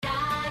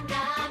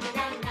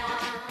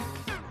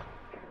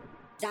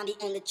Zombie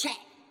on the track.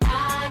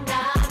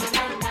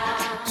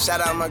 Shout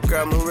out my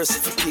girl Marissa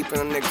for keeping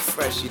a nigga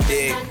fresh, you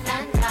dig?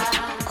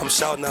 I'm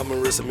shouting out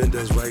Marissa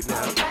Mendez right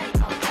now.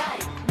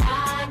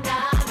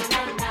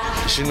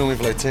 She knew me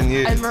for like 10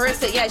 years. And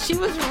Marissa, yeah, she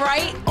was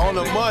right on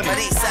the money.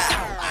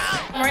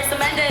 Marissa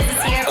Mendez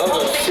is here.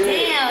 Oh,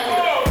 shit.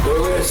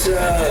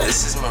 Marissa.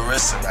 This is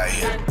Marissa right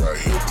here.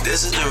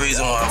 This is the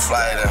reason why I'm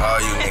flyer than all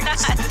you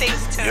niggas.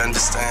 Thanks, too. You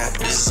understand?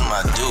 This is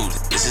my dude.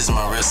 This is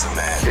Marissa,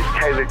 man. It's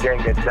Taylor Gang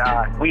and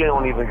Die. We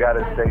don't even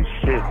gotta say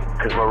shit,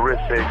 cause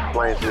Marissa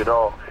explains it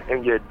all.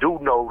 And you do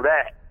know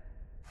that.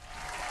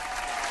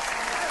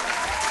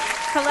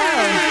 Hello.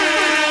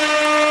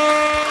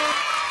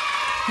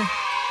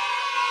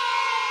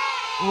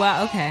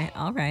 Well, okay.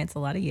 All right. It's a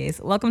lot of yays.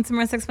 Welcome to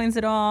Marissa Explains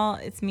It All.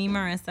 It's me,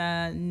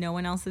 Marissa. No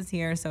one else is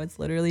here, so it's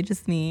literally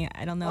just me.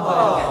 I don't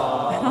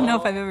know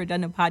if I've ever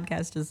done a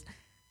podcast just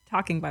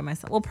talking by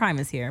myself. Well, Prime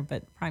is here,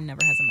 but Prime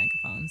never has a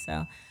microphone,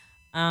 so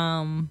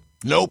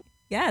Nope.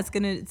 yeah, it's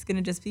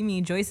gonna just be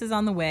me. Joyce is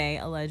on the way,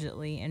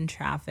 allegedly, in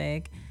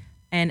traffic.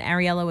 And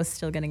Ariella was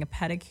still getting a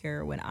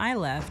pedicure when I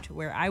left,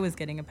 where I was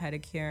getting a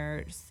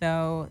pedicure.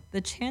 So the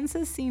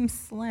chances seem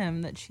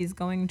slim that she's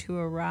going to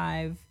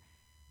arrive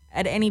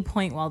at any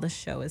point while the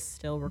show is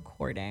still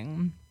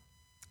recording.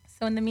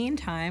 So in the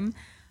meantime,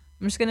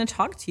 I'm just gonna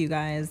talk to you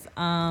guys.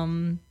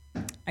 I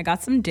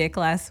got some dick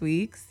last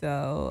week,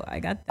 so I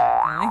got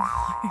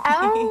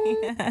that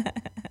going.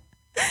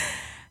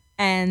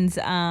 And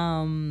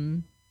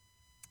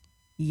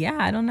yeah,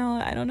 I don't know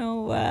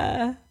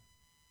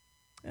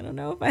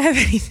if I have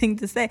anything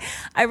to say.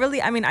 I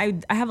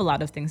have a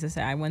lot of things to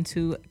say. I went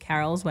to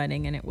Carol's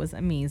wedding and it was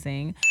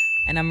amazing.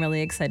 And I'm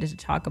really excited to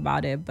talk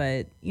about it.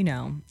 But, you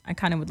know, I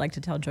kind of would like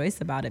to tell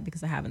Joyce about it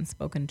because I haven't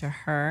spoken to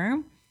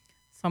her.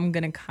 So I'm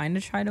going to kind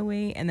of try to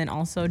wait. And then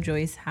also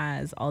Joyce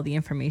has all the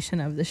information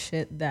of the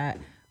shit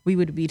that we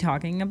would be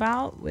talking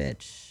about,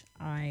 which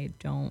I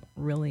don't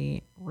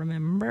really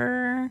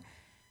remember.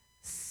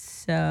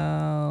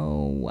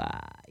 So,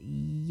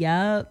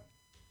 yep.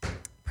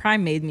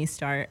 Prime made me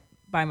start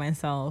by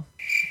myself,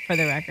 for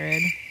the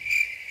record.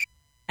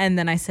 And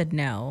then I said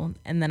no.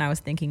 And then I was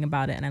thinking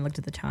about it and I looked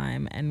at the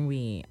time and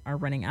we are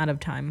running out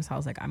of time. So I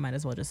was like, I might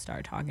as well just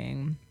start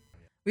talking.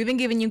 We've been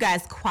giving you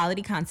guys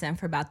quality content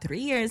for about 3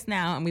 years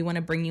now, and we want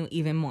to bring you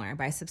even more.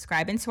 By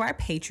subscribing to our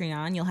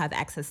Patreon, you'll have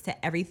access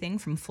to everything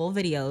from full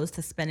videos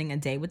to spending a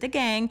day with the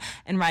gang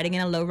and riding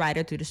in a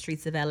lowrider through the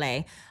streets of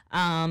LA.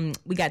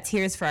 We got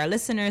tiers for our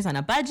listeners on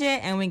a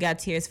budget, and we got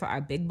tiers for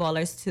our big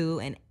ballers too,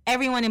 and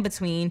everyone in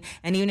between.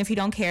 And even if you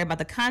don't care about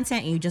the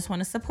content and you just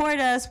want to support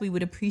us, we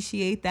would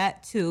appreciate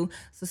that too.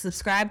 So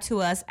subscribe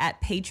to us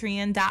at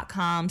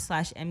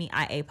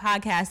patreon.com/MEIA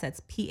podcast. That's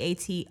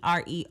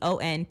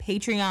PATREON,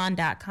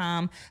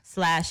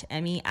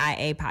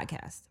 patreon.com/MEIA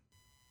podcast.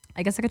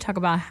 I guess I could talk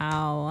about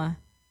how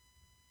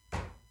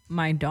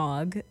my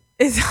dog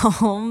is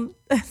home.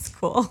 That's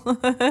cool.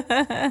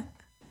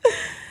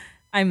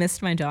 I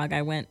missed my dog.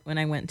 When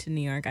I went to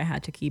New York, I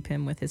had to keep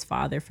him with his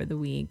father for the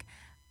week.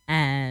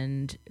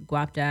 And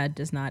Guap Dad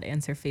does not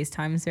answer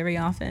FaceTimes very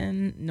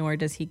often, nor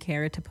does he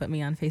care to put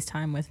me on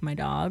FaceTime with my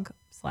dog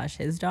 /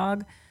 his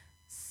dog.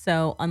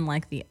 So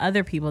unlike the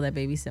other people that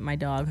babysit my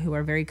dog, who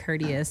are very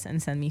courteous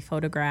and send me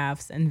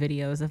photographs and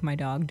videos of my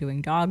dog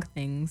doing dog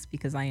things,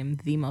 because I am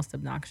the most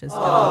obnoxious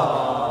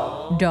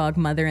dog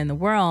mother in the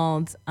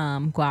world,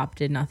 Guap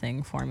did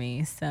nothing for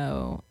me.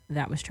 So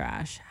that was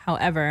trash.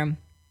 But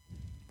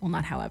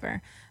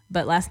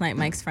last night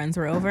Mike's friends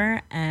were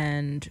over,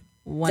 and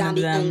one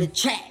Zombie of them, on the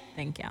track.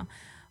 thank you.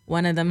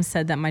 One of them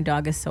said that my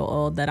dog is so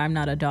old that I'm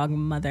not a dog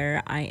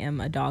mother, I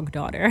am a dog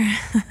daughter.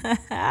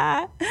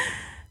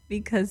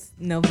 Because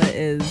Nova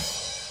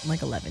is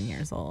like 11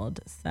 years old.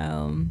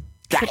 So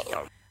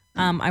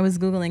I was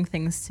Googling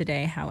things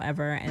today,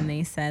 however, and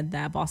they said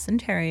that Boston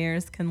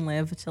Terriers can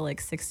live to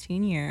like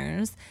 16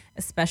 years,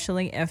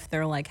 especially if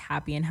they're like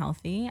happy and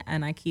healthy.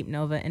 And I keep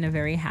Nova in a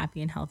very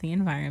happy and healthy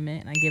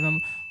environment, and I give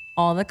him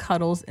all the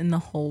cuddles in the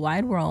whole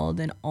wide world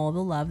and all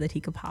the love that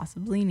he could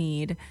possibly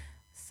need.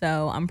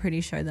 So I'm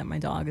pretty sure that my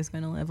dog is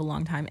going to live a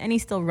long time, and he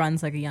still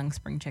runs like a young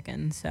spring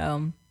chicken.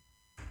 So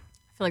I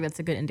feel like that's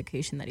a good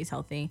indication that he's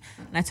healthy.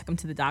 And I took him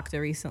to the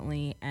doctor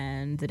recently,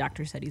 and the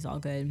doctor said he's all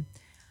good.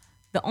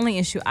 The only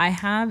issue I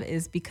have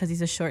is because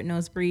he's a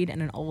short-nosed breed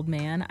and an old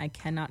man, I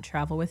cannot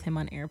travel with him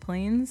on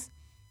airplanes.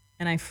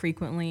 And I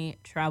frequently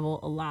travel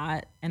a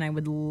lot, and I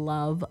would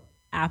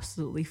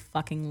absolutely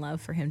fucking love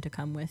for him to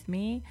come with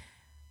me.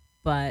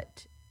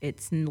 But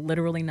it's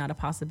literally not a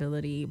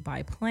possibility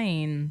by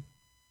plane.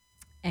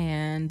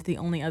 And the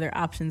only other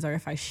options are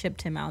if I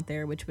shipped him out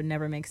there, which would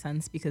never make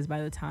sense because by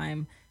the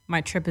time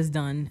my trip is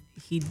done,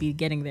 he'd be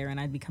getting there and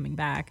I'd be coming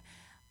back.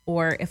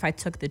 Or if I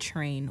took the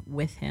train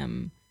with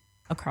him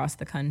across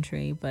the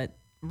country. But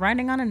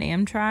riding on an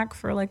Amtrak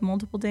for like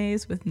multiple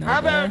days with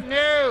Nova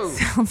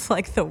sounds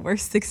like the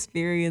worst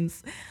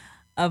experience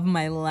of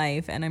my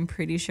life. And I'm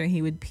pretty sure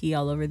he would pee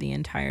all over the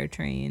entire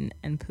train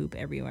and poop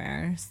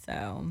everywhere.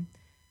 So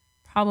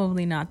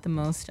probably not the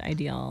most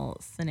ideal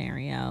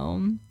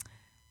scenario.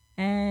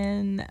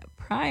 And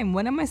Prime,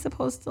 what am I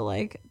supposed to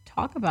like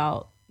talk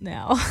about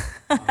now?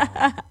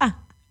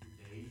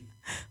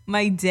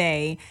 My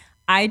day.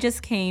 I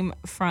just came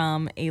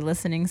from a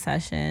listening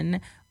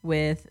session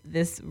with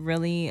this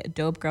really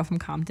dope girl from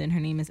Compton. Her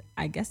name is,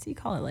 I guess you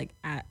call it like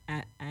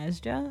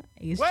Asja.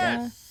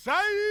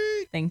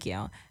 Thank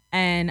you.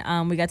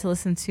 And we got to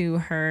listen to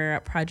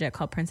her project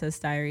called Princess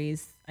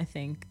Diaries, I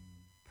think.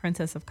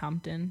 Princess of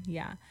Compton.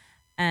 Yeah.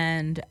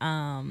 And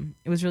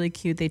it was really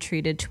cute. They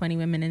treated 20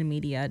 women in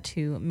media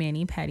to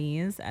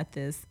mani-pedis at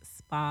this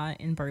spa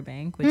in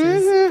Burbank, which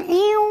is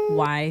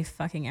why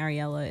fucking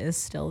Ariella is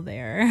still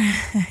there,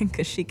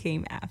 because she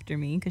came after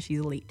me because she's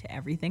late to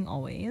everything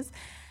always.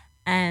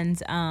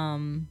 And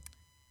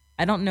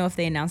I don't know if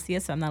they announced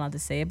it, so I'm not allowed to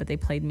say it, but they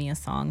played me a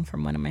song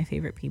from one of my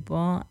favorite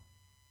people.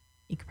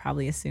 You could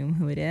probably assume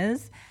who it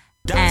is.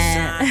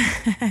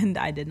 And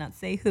I did not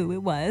say who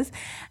it was.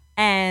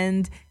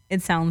 And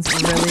it sounds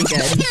really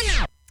good.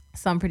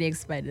 So I'm pretty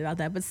excited about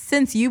that. But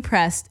since you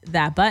pressed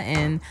that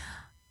button,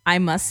 I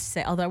must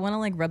say, although I want to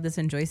like rub this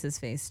in Joyce's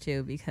face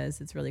too,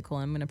 because it's really cool.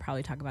 I'm going to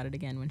probably talk about it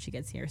again when she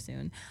gets here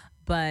soon.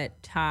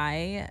 But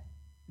Ty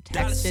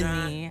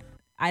texted me.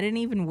 I didn't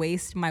even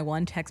waste my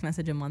one text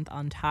message a month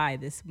on Ty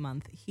this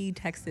month. He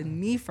texted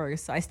me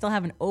first. So I still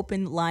have an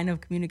open line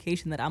of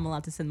communication that I'm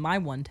allowed to send my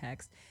one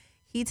text.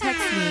 He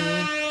texted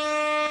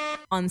me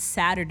on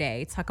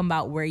Saturday talking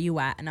about where you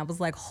at. And I was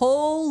like,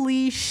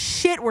 holy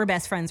shit, we're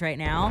best friends right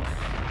now.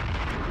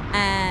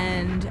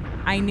 And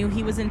I knew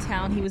he was in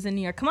town. He was in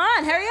New York. Come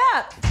on, hurry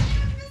up.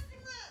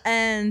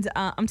 And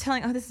I'm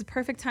telling, this is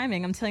perfect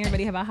timing. I'm telling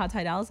everybody about how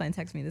Ty Dolla $ign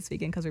texted me this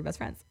weekend because we're best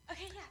friends.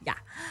 Okay, yeah. Yeah.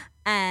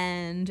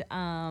 And that's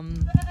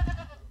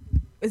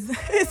your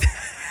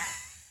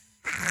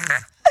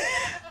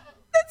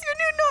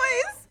new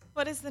noise.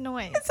 What is the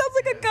noise? It sounds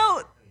like a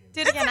goat.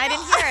 Do it again. I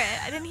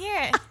didn't hear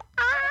it.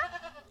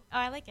 Oh,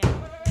 I like it.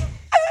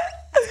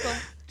 That's cool.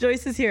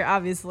 Joyce is here,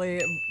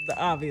 obviously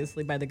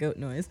by the goat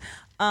noise.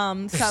 So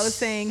I was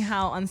saying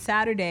how on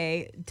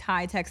Saturday,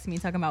 Ty texted me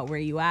talking about where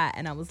you at,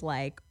 and I was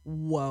like,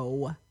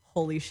 whoa,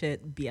 holy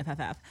shit,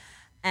 BFFF.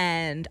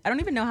 And I don't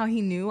even know how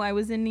he knew I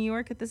was in New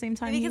York at the same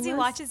time. Because he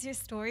watches your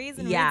stories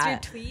and reads your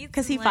tweets.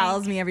 Because he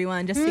follows me,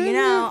 everyone, just so you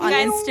know, on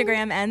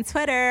Instagram and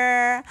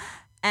Twitter.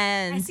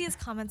 And I see his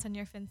comments on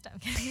your Finsta.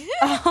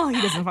 Oh,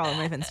 he doesn't follow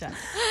my Finsta.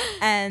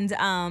 And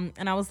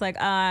I was like,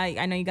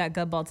 I know you got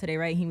Gutball today,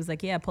 right? He was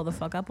like, yeah, pull the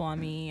fuck up on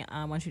me.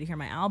 I want you to hear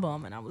my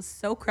album. And I was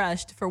so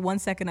crushed. For 1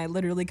 second, I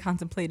literally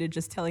contemplated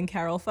just telling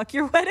Carol, fuck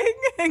your wedding,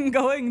 and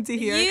going to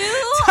hear. You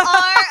are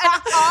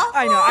an awful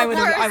I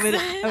know. person.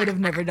 I would have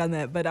never done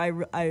that, but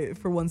I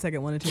for 1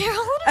 second wanted to. Carol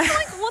would have been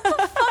like, what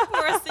the fuck,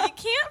 Marissa? You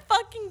can't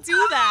fucking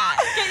do that.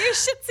 Get your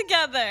shit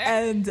together.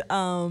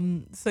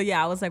 And so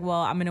yeah, I was like,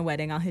 well, I'm in a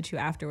wedding. I'll hit you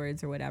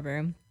afterwards or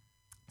whatever.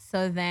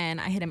 So then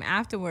I hit him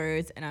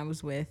afterwards, and I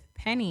was with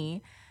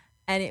Penny,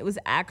 and it was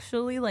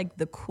actually like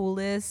the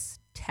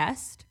coolest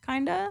test,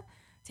 kinda.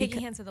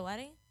 Taking him to the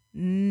wedding?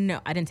 No,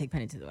 I didn't take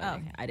Penny to the wedding. Oh,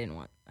 okay. I didn't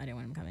want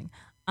him coming.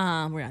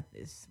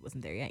 This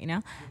wasn't there yet, you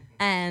know.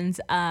 And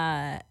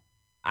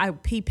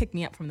he picked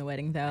me up from the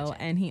wedding though,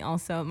 gotcha. And he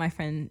also,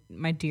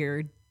 my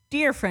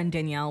dear friend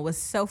Danielle was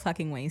so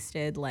fucking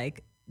wasted,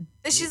 like.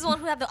 She's the one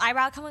who had the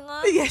eyebrow coming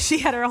off? Yeah, she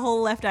had her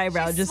whole left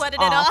eyebrow she just sweated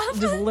off, it off.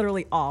 just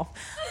literally off.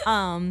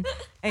 And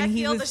I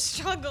feel the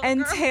struggle,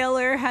 and girl.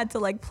 Taylor had to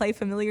like play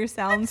familiar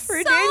sounds for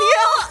Danielle.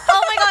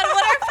 Oh my god,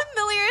 what are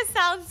familiar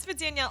sounds for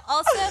Danielle?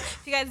 Also,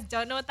 if you guys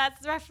don't know what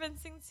that's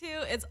referencing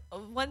to, it's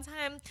one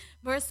time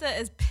Marissa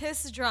is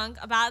pissed drunk,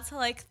 about to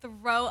like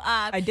throw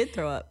up. I did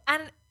throw up.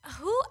 And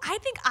I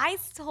think I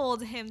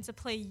told him to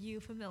play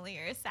you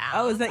familiar sounds.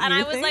 Oh, is that and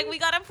your I was thing? like, we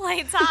gotta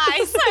play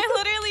Ty. So I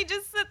literally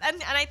just said,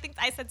 and I think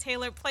I said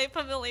Taylor play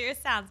familiar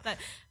sounds, but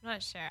I'm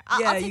not sure.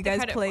 I'll take the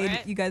credit for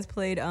it. You guys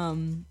played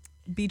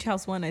Beach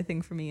House 1, I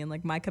think, for me, and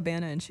like My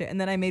Cabana and shit. And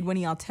then I made one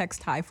of y'all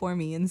text Ty for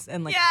me, and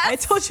like yes. I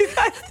told you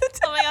guys to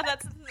oh my god, I'm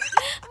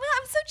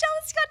so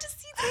jealous you got to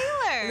see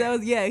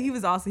Taylor. He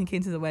was awesome. He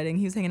came to the wedding.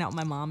 He was hanging out with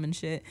my mom and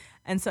shit.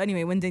 And so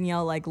anyway, when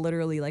Danielle like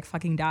literally like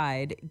fucking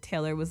died,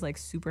 Taylor was like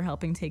super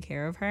helping take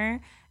care of her.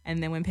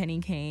 And then when Penny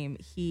came,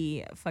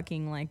 he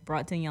fucking like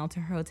brought Danielle to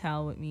her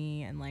hotel with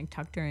me and like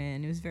tucked her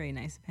in. It was very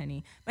nice of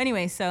Penny. But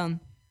anyway, so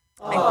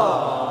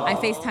I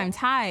FaceTimed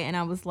Ty and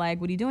I was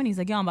like, what are you doing? He's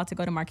like, yo, I'm about to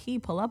go to Marquee,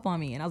 pull up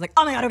on me. And I was like,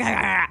 oh my God,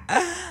 okay.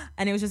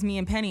 And it was just me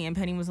and Penny. And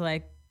Penny was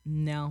like,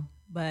 no,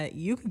 but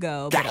you could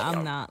go, but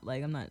I'm not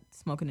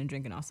smoking and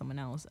drinking off someone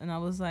else. And I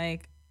was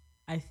like,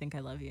 I think I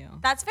love you.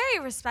 That's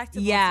very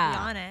respectable, to be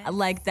honest.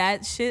 Like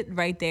that shit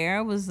right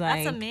there was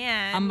like, that's a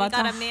man. I'm about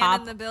to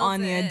hop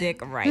on your dick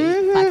right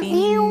Mm-hmm.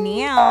 fucking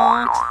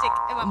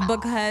now.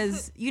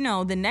 Because, you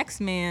know, the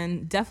next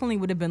man definitely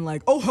would have been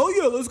like, oh, hell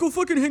yeah, let's go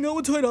fucking hang out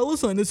with Ty Dolla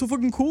 $ign. That's so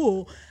fucking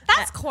cool.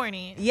 That's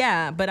corny.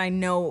 Yeah, but I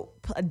know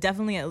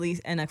definitely at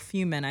least, and a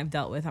few men I've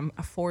dealt with, I'm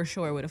for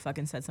sure would have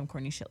fucking said some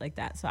corny shit like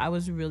that. So I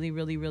was really,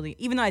 really, really,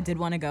 even though I did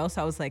want to go,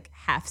 so I was like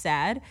half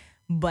sad,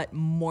 but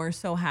more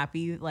so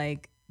happy,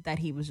 like, that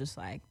he was just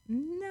like,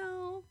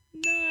 no,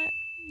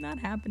 not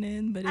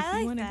happening. But if I you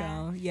like want to that.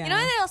 go, yeah. You know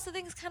what I also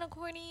think is kind of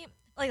corny?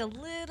 Like a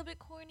little bit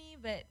corny,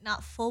 but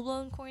not full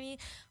blown corny.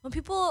 When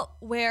people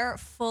wear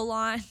full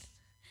on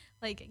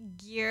like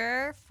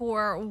gear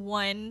for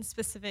one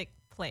specific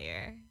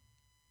player.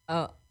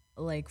 Oh,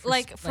 like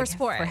for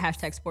sports. For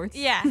hashtag sports.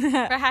 Yeah,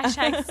 for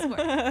hashtag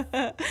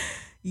sports.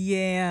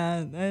 Yeah,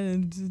 I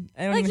don't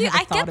Like even have a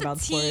I thought get the about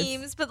teams,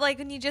 sports. but like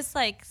when you just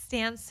like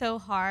stand so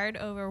hard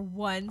over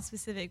one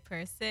specific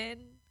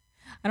person.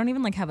 I don't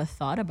even like have a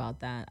thought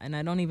about that, and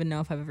I don't even know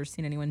if I've ever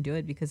seen anyone do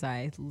it because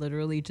I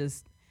literally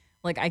just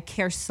like I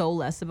care so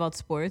less about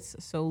sports,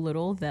 so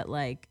little that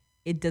like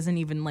it doesn't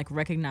even like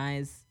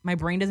recognize, my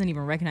brain doesn't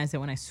even recognize it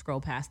when I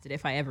scroll past it,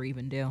 if I ever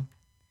even do.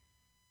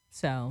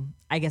 So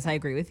I guess I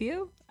agree with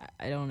you.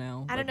 I don't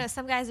know. I don't know.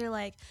 Some guys are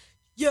like,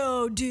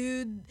 yo,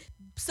 dude,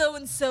 so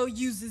and so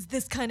uses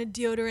this kind of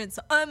deodorant,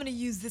 so I'm gonna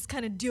use this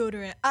kind of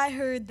deodorant. I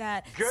heard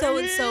that so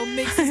and so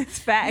It's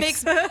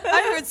facts.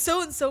 I heard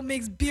so and so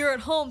makes beer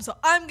at home, so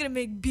I'm gonna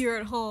make beer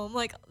at home.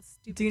 Like,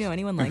 stupid. Do you know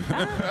anyone like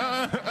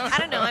that? I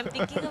don't know. I'm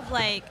thinking of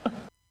like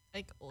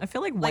I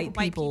feel like white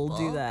people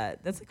do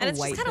that. That's like and a it's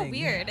white just kind of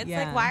thing. weird. It's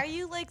Yeah. like, why are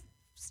you like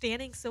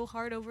standing so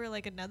hard over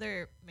like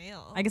another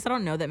male? I guess I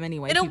don't know that many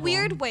white in a people.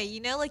 weird way,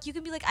 you know? Like you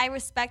can be like, I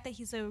respect that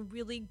he's a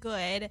really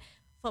good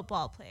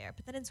football player,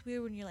 but then it's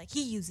weird when you're like,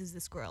 he uses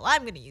this girl,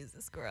 I'm gonna use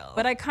this girl.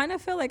 But I kind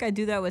of feel like I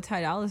do that with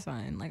Ty Dolla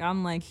 $ign. Like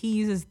I'm like, he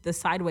uses the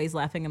sideways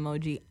laughing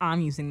emoji.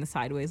 I'm using the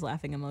sideways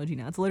laughing emoji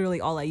now. It's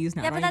literally all I use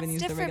now. yeah, I but don't even that's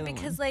use the different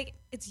regular because one. like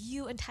it's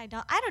you and Ty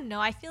Dolla. I don't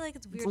know. I feel like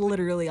it's weird. It's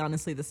literally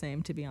honestly the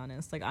same, to be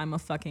honest. Like I'm a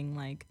fucking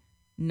like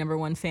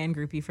 #1 fan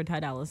groupie for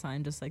Ty Dolla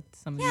 $ign, just like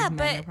some of yeah, these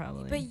men are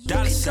probably. but you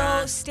can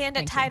go stand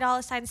at Thank Ty you. Dolla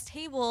 $ign's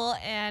table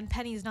and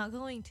Penny's not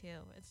going to.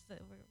 We're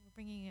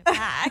bringing it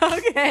back.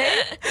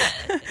 Okay.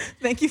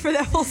 Thank you for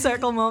that full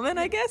circle moment,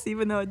 I guess,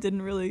 even though it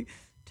didn't really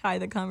tie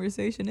the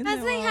conversation in I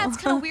there think well.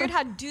 that's kind of weird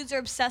how dudes are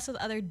obsessed with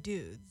other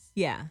dudes.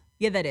 Yeah,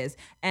 that is.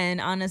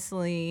 And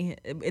honestly,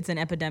 it's an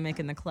epidemic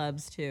in the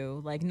clubs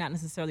too. Like not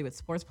necessarily with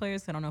sports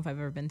players. I don't know if I've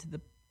ever been to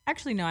the.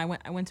 Actually, no. I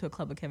went to a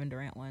club with Kevin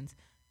Durant once.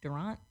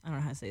 Durant? I don't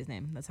know how to say his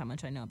name. That's how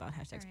much I know about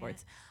hashtag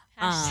sports.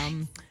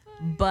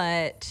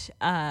 But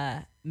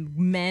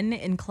men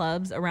in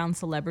clubs around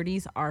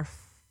celebrities are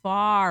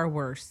far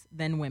worse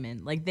than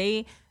women. Like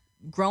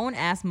grown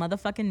ass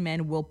motherfucking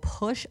men will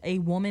push a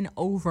woman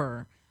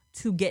over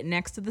to get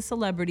next to the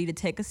celebrity to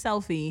take a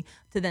selfie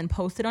to then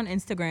post it on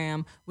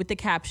Instagram with the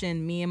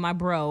caption, "Me and my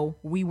bro,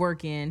 we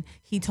working.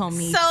 He told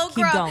me So keep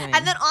gross. going."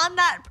 And then on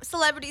that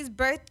celebrity's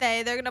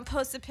birthday, they're gonna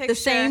post a picture,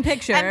 same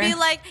picture. and be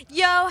like,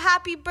 "Yo,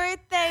 happy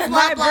birthday, blah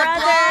My blah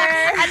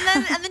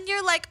brother." blah." And then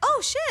you're like,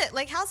 "Oh shit!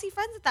 Like, how's he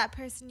friends with that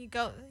person?" You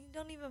go, "You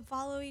don't even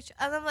follow each."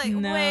 And I'm like,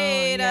 No,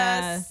 "Wait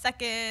yeah. a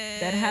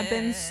second." That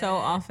happens so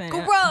often.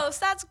 Gross.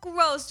 That's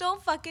gross.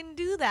 Don't fucking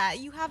do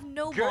that. You have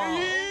no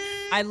balls.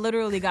 I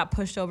literally got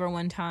pushed over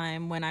one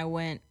time when I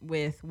went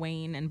with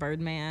Wayne and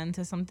Birdman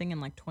to something in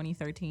like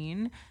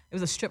 2013. It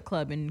was a strip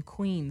club in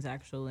Queens,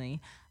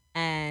 actually.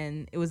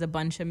 And it was a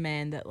bunch of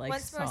men that like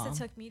Once saw. Marissa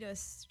took me to a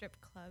strip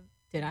club.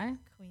 Did I?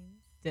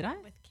 Queens. Did I?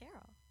 With Carol.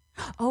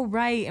 Oh,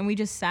 right. And we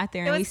just sat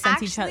there and we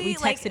sent each other, we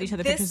texted each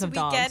other pictures of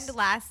dogs. This weekend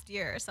last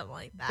year or something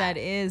like that. That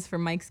is for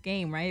Mike's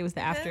game, right? It was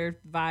the after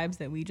vibes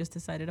that we just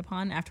decided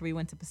upon after we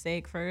went to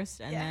Passaic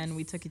first, and then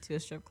we took you to a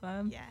strip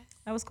club. Yes.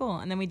 That was cool.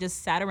 And then we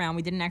just sat around.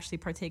 We didn't actually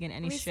partake in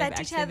any We strip sent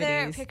each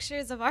activities. other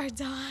pictures of our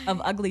dog. Of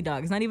ugly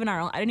dogs. Not even our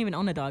own. I didn't even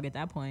own a dog at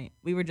that point.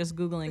 We were just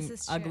Googling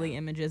This is ugly true.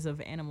 images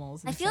of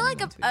animals. I and feel like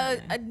sending them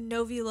to each a other.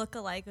 Novi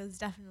lookalike was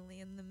definitely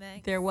in the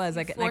mix. There was.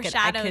 You I could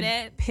foreshadowed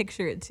it.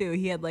 picture it too.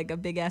 He had like a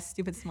big ass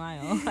stupid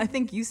smile. I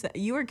think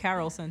you or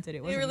Carol sent it. It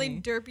A wasn't really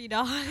me. derpy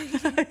dog.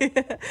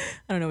 I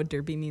don't know what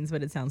derpy means,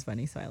 but it sounds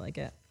funny, so I like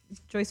it.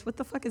 Joyce, what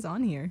the fuck is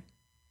on here?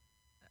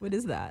 What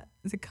is that?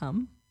 Is it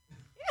cum?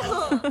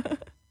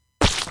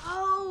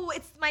 Oh,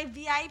 it's my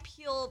VI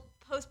Peel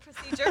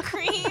post-procedure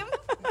cream.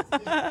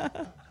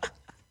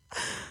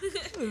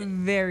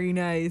 Very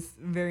nice.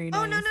 Very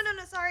nice. Oh, no.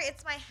 Sorry,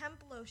 it's my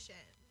hemp lotion.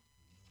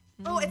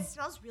 Oh, it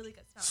smells really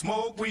good.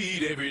 Smoke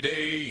weed every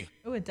day.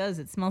 Oh, it does.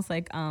 It smells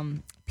like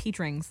peach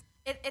rings.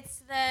 It's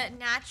the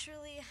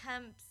Naturally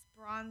Hemp's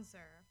bronzer.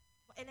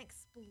 And it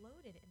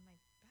exploded in my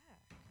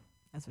bag.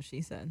 That's what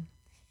she said.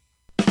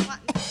 What?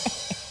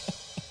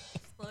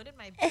 Exploded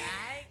my bag?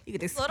 You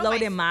could Explode explode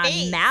on in my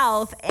face.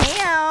 mouth.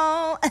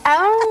 Ow.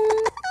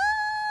 Ow.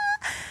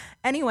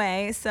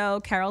 Anyway, so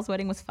Carol's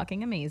wedding was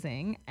fucking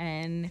amazing.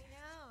 And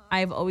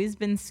I've always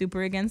been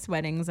super against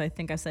weddings. I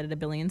think I've said it a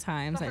billion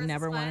times. But I hers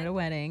never was wanted fun. a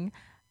wedding.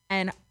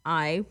 And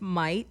I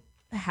might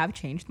have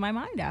changed my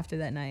mind after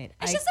that night.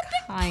 It's I just a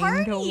big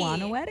kinda party.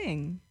 want a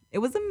wedding. It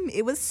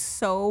was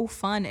so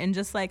fun, and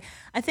just like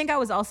I think I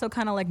was also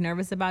kind of like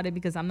nervous about it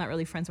because I'm not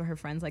really friends with her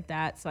friends like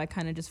that. So I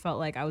kind of just felt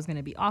like I was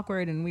gonna be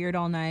awkward and weird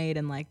all night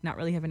and like not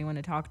really have anyone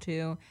to talk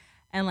to.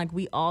 And like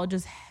we all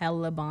just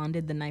hella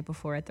bonded the night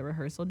before at the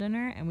rehearsal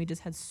dinner, and we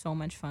just had so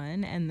much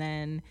fun. And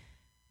then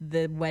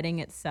the wedding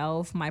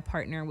itself, my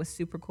partner was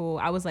super cool.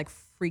 I was like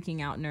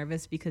freaking out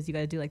nervous because you got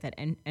to do like that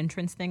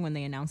entrance thing when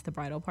they announce the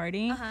bridal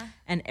party,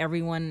 and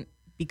everyone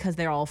because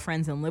they're all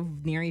friends and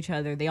live near each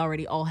other, they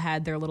already all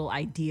had their little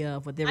idea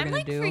of what they were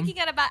going to do. I'm like freaking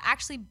out about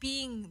actually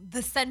being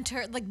the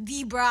center, like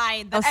the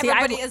bride that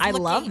everybody is I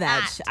looking love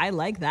that. at. I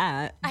like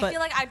that. I feel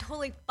like I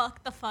totally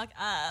fucked the fuck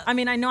up. I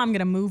mean, I know I'm going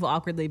to move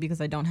awkwardly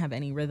because I don't have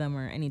any rhythm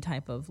or any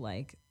type of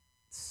like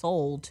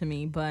soul to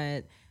me,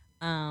 but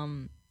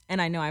and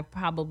I know I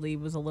probably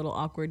was a little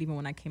awkward even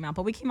when I came out,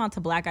 but we came out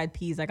to Black Eyed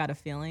Peas, I got a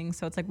feeling,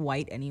 so it's like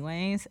white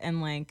anyways, and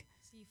like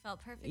you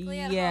felt perfectly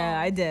at home. Yeah,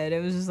 I did.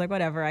 It was just like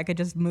whatever. I could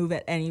just move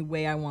it any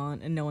way I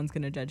want, and no one's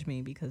gonna judge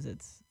me because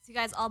it's. So you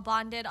guys all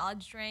bonded, all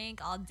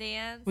drank, all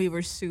danced. We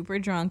were super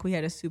drunk. We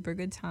had a super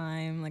good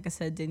time. Like I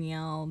said,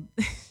 Danielle,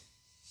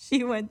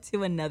 she went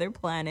to another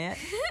planet.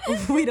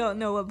 We don't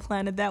know what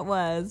planet that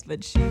was,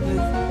 but she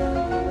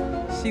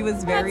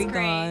was very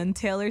gone.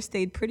 Taylor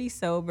stayed pretty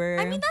sober.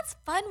 I mean, that's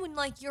fun when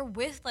like you're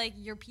with like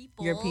your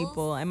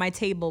people. And my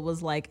table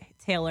was like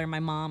Taylor, my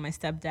mom, my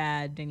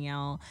stepdad,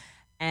 Danielle.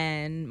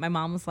 And my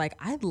mom was like,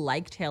 I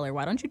like Taylor.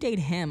 Why don't you date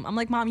him? I'm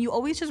like, Mom, you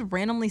always just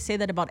randomly say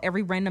that about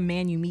every random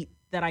man you meet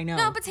that I know.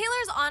 No, but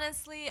Taylor's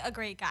honestly a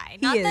great guy.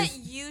 He is. That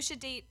you should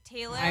date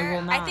Taylor. I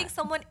will not. I think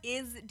someone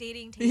is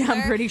dating Taylor. Yeah,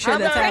 I'm pretty sure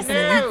that's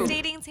happening. Person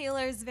dating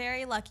Taylor is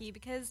very lucky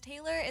because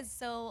Taylor is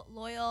so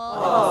loyal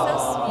and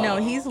so sweet. No,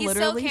 he's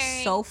literally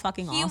so, so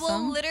fucking awesome. He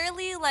will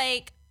literally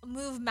like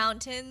move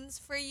mountains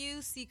for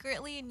you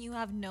secretly and you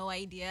have no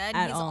idea. And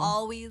he's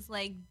always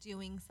like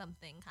doing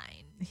something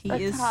kind. He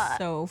is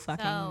so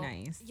fucking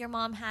nice. Your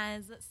mom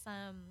has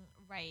some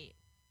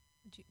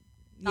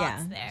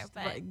thoughts there,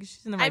 but like,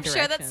 she's in the right I'm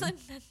direction.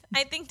 sure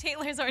I think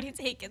Taylor's already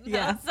taken those.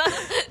 Yeah.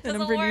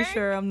 And I'm pretty work.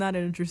 sure I'm not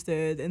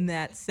interested in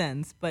that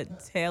sense,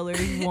 but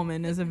Taylor's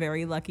woman is a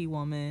very lucky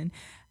woman.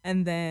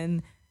 And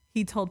then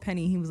he told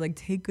Penny, he was like,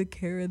 take good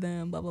care of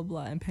them, blah, blah,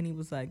 blah. And Penny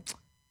was like,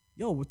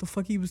 yo, what the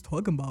fuck he was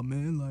talking about,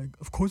 man? Like,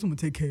 of course I'm gonna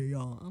take care of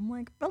y'all. I'm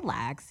like,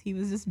 relax. He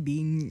was just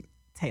being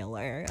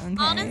Taylor. Okay?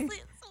 Honestly,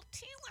 it's so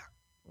Taylor.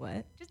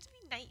 What? Just to be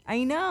nice.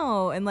 I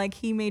know. And like,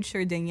 he made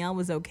sure Danielle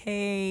was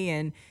okay.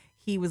 And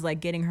he was like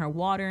getting her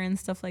water and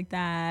stuff like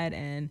that.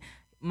 And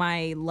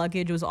my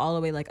luggage was all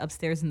the way like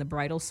upstairs in the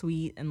bridal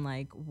suite. And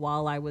like,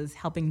 while I was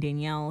helping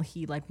Danielle,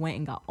 he like went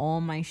and got all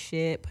my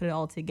shit, put it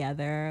all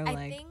together. I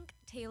think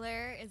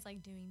Taylor is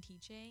like doing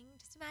teaching.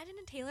 Just imagine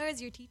if Taylor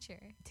is your teacher.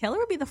 Taylor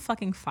would be the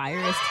fucking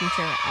fireest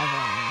teacher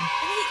ever.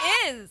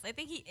 He is. I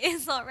think he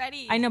is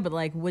already. I know, but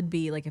like would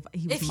be like if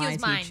he was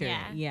my teacher.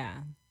 Mine, yeah.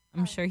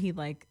 I'm sure he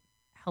like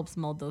helps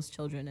mold those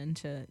children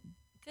into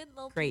good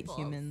little great peoples.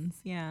 humans.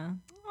 Yeah.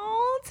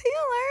 Oh,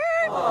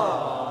 Taylor.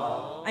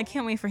 Aww. I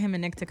can't wait for him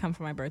and Nick to come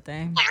for my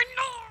birthday. I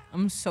know.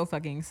 I'm so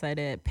fucking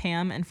excited.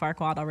 Pam and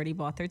Farquaad already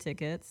bought their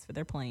tickets for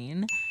their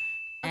plane.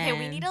 Okay,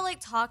 we need to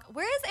like talk.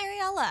 Where is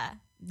Ariella?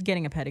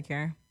 Getting a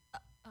pedicure.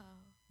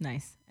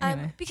 Nice.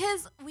 Anyway.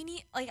 Because we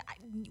need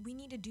we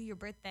need to do your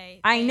birthday.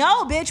 I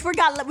know, bitch.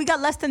 We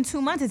got less than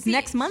 2 months. It's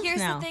next month here's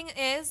now. The thing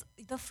is,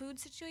 the food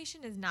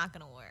situation is not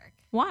gonna work.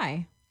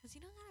 Why? Because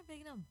you don't got a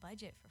big enough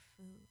budget for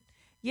food.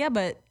 Yeah,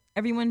 but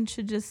everyone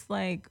should just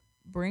like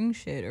bring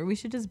shit, or we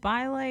should just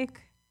buy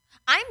like.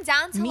 I'm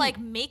down to meat. like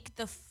make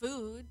the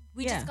food.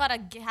 We just gotta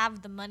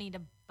have the money to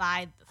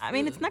buy the food. I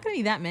mean, it's not gonna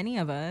be that many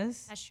of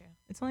us. That's true.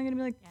 It's only gonna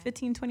be like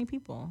 15, 20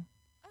 people.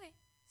 Okay.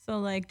 So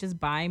like, just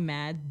buy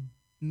mad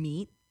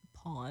meat.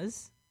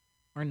 Pause,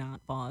 or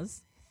not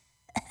pause.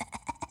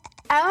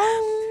 We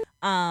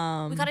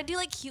gotta do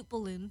like cute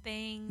balloon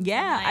things.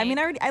 Yeah, like, I mean,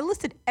 I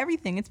listed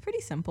everything. It's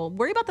pretty simple.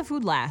 Worry about the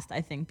food last, I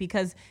think,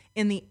 because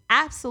in the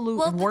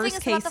absolute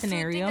worst case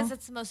scenario, the thing is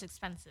it's the most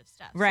expensive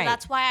stuff. Right. So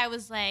that's why I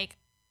was like,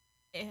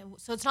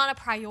 so it's not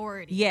a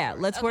priority. Yeah,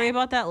 let's worry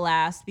about that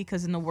last,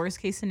 because in the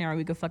worst case scenario,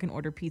 we could fucking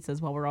order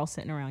pizzas while we're all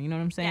sitting around. You know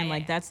what I'm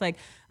saying? That's like,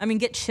 I mean,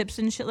 get chips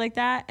and shit like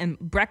that. And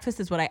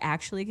breakfast is what I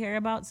actually care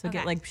about. So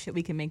get like shit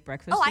we can make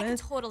breakfast with. I could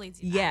totally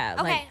do that. Yeah.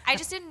 Okay. Like, I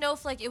just didn't know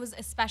if like it was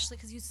especially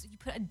because you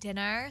put a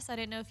dinner. So I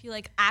didn't know if you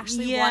like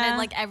actually wanted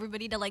like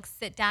everybody to like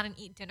sit down and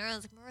eat dinner. I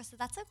was like, Marissa,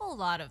 that's like a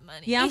lot of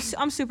money. Yeah,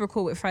 I'm super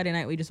cool with Friday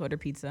night. We just order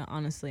pizza,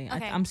 honestly.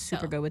 Okay, I'm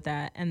super good with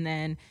that. And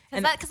then.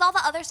 Because all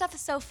the other stuff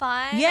is so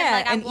fun.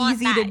 Yeah, and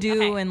easy to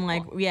do. And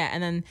like,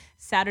 and then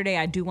Saturday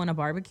I do want to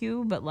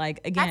barbecue, but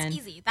like, again, that's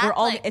easy. That's we're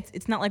all, like,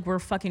 it's not like we're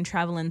fucking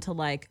traveling to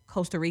like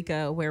Costa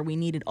Rica where we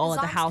need it all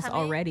at the house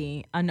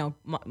already. No,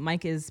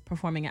 Mike is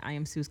performing at I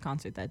Am Sue's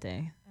concert that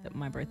day,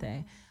 my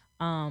birthday.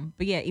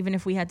 But yeah, even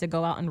if we had to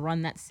go out and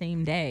run that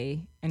same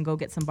day and go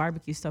get some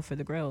barbecue stuff for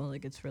the grill,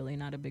 like it's really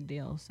not a big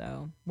deal.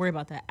 So worry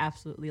about that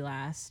absolutely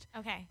last.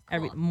 Okay,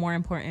 cool. More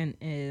important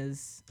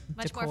is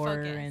much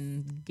decor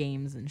and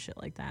games and shit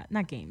like that.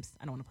 Not games.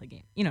 I don't want to play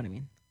games. You know what I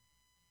mean?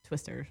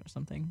 Twisters or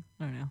something.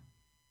 I don't know.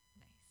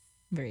 Nice.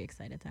 Very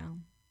excited now.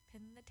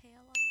 Pin the tail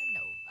on the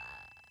Nova.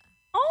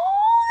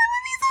 Oh, that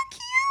would be so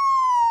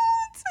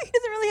cute. He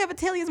doesn't really have a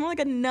tail. He's more like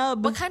a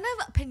nub. What kind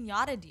of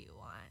pinata do you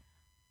want?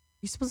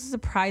 You're supposed to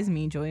surprise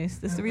me, Joyce.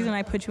 This is the reason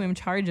I put you in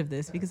charge of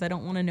this, because I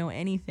don't want to know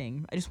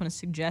anything. I just want to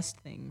suggest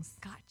things.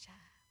 Gotcha.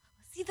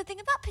 See, the thing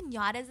about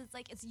pinatas is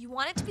like, you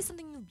want it to be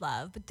something you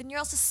love, but then you're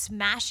also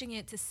smashing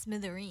it to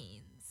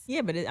smithereens.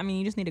 Yeah, but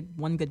you just need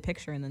one good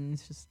picture and then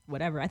it's just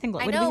whatever. I think,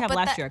 what did we have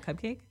last year? A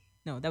cupcake?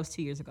 No, that was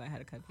 2 years ago. I had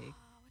a cupcake.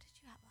 What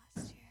did you have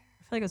last year?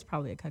 I feel like it was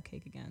probably a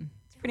cupcake again.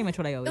 It's pretty much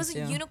what I always do.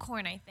 It was a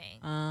unicorn, I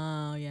think.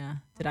 Oh, yeah.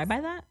 Did I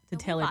buy that? Did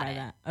Taylor buy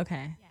that?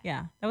 Okay.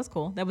 Yeah, that was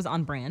cool. That was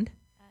on brand.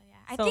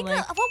 I think,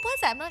 what was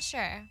it? I'm not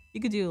sure.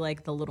 You could do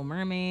like the Little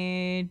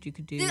Mermaid. You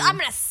could do. Dude, I'm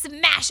gonna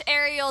smash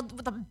Ariel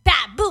with a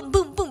bat. Boom,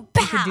 boom, boom,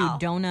 pow. You could do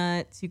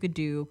donuts. You could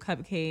do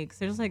cupcakes.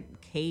 There's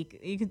like cake.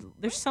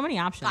 There's so many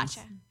options. Gotcha.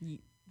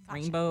 A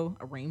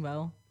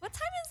rainbow. What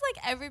time is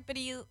like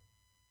everybody?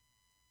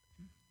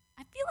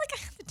 I feel like I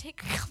have to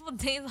take a couple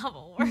days off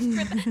of work for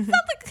that. It's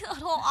not like a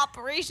whole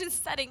operation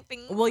setting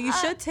thing. Well, you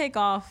should take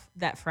off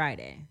that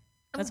Friday.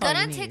 I'm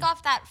gonna take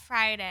off that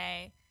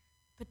Friday,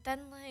 but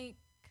then like.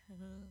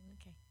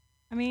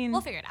 Okay.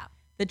 We'll figure it out.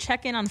 The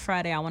check-in on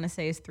Friday, I want to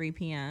say, is 3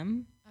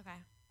 p.m. Okay.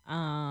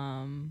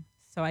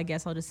 So I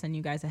guess I'll just send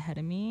you guys ahead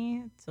of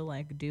me to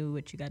like do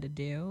what you got to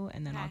do,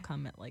 and then I'll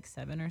come at like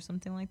 7 or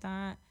something like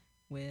that.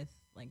 With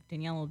like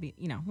Danielle will be,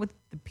 with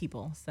the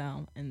people,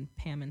 so and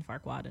Pam and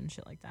Farquaad and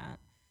shit like that,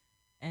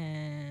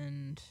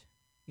 and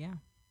yeah.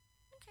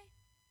 Okay.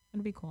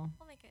 It'll be cool.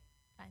 We'll make it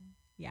fun.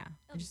 Yeah.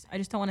 I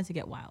just don't want it to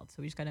get wild,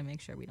 so we just got to make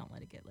sure we don't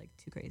let it get like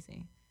too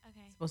crazy.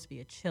 Okay. It's supposed to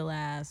be a chill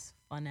ass,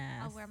 fun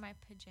ass. I'll wear my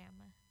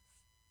pajamas.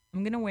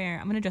 I'm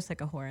gonna dress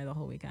like a whore the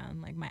whole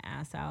weekend, like my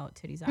ass out,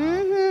 titties out.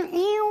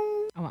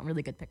 I want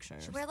really good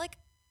pictures. Should wear like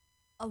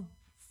a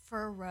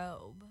fur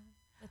robe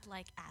with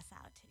like ass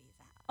out, titties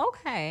out.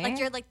 Okay. Like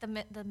you're like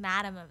the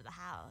madam of the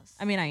house.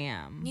 I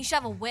am. You should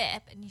have a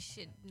whip, and you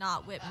should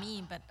not whip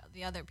me, but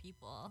the other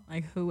people.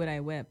 Like who would I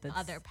whip?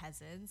 Other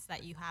peasants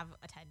that you have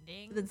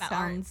attending. That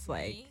sounds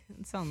like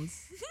sounds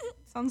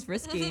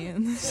risky,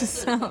 and it just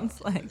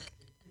sounds like.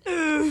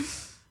 I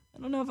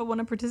don't know if I want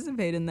to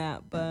participate in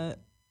that, but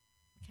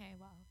okay,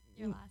 well,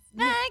 you're last.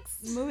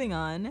 Next. Moving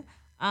on.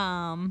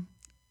 I'm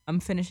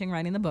finishing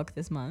writing the book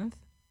this month.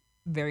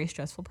 Very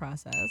stressful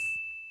process.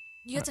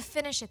 You have to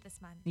finish it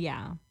this month.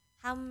 Yeah.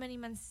 How many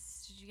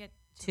months did you get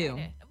to 2. write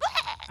it?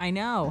 I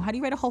know. How do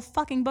you write a whole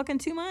fucking book in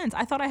 2 months?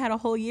 I thought I had a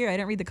whole year. I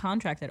didn't read the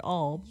contract at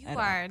all. You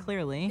are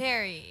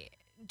clearly.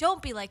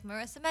 Don't be like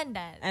Marissa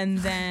Mendez. And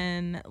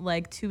then,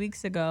 like 2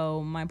 weeks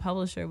ago, my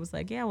publisher was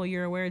like, "Yeah, well,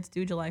 you're aware it's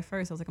due July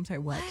 1st." I was like, "I'm sorry,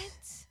 what?"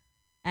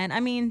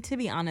 And to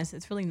be honest,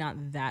 it's really not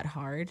that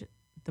hard.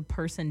 The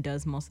person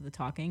does most of the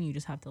talking. You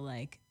just have to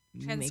like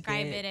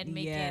transcribe it and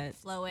make it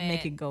flow it,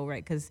 make it go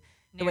right. Because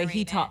the way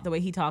he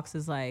talks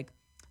is like,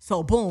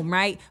 so boom,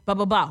 right, blah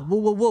blah blah, woo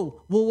woo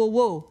woo, woo woo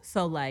woo.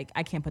 So like,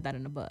 I can't put that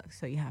in a book.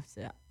 So you have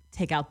to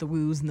take out the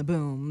woos and the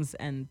booms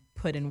and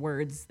put in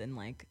words and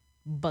like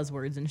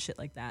buzzwords and shit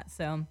like that.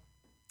 So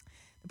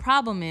the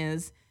problem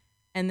is,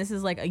 and this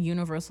is like a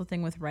universal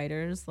thing with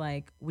writers,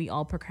 like we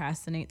all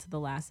procrastinate to the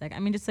last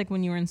second. Just like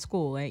when you were in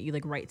school, right? You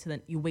like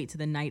you wait to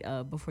the night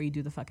of before you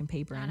do the fucking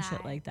paper and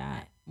shit like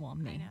that. Well,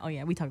 me. Oh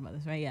yeah, we talked about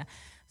this, right? Yeah.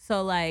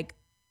 So like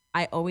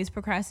I always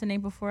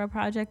procrastinate before a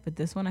project, but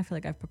this one I feel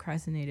like I've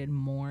procrastinated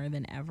more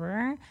than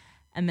ever.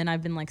 And then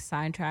I've been like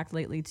sidetracked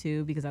lately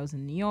too, because I was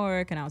in New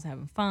York and I was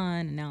having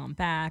fun, and now I'm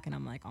back and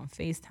I'm like on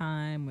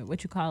FaceTime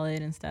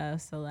with and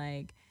stuff. So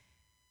like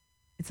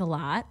it's a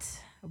lot,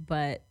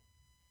 but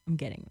I'm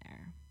getting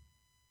there.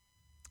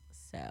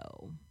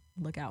 So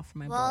look out for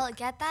my book. Well,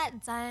 get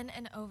that done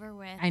and over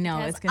with. I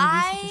know, it's going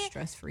to be such a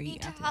stress-free.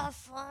 Need to have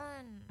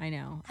fun. I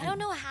know. I don't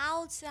know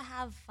how to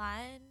have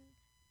fun.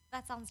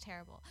 That sounds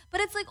terrible.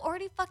 But it's like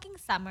already fucking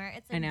summer.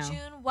 It's like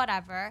June,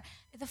 whatever.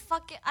 The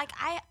fucking like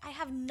I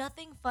have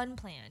nothing fun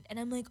planned, and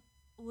I'm like,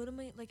 what am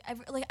I like?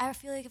 I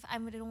feel like if I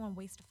don't want to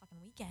waste a fucking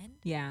weekend.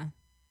 Yeah.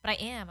 But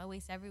I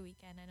waste every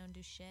weekend. I don't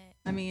do shit.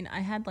 I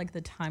had like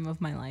the time of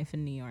my life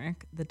in New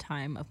York, the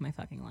time of my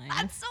fucking life.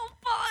 That's so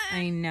fun.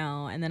 I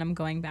know. And then I'm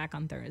going back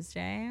on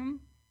Thursday, and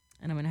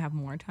I'm going to have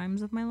more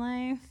times of my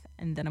life.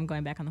 And then I'm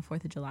going back on the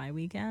 4th of July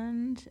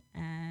weekend.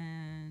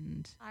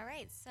 And all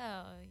right. So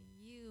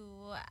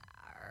you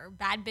are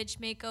bad bitch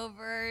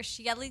makeover.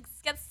 She at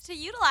least gets to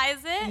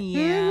utilize it.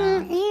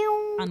 Yeah.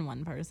 On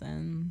one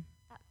person.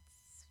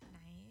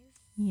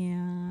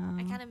 Yeah.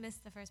 I kind of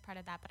missed the first part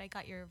of that, but I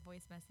got your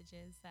voice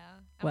messages, so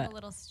I'm a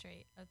little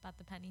straight about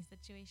the Penny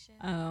situation.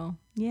 Oh,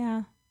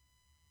 yeah.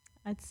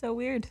 That's so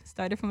weird.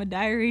 Started from a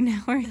diary,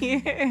 now we're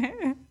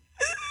here.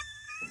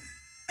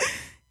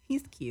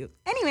 He's cute.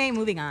 Anyway,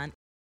 moving on.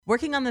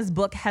 Working on this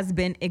book has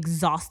been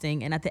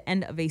exhausting, and at the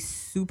end of a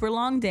super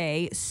long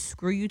day,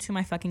 screw you to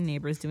my fucking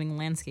neighbors doing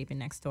landscaping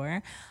next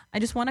door. I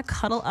just want to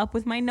cuddle up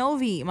with my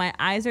Novi. My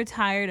eyes are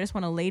tired. I just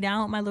want to lay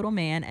down with my little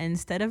man, and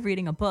instead of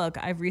reading a book,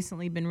 I've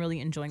recently been really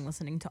enjoying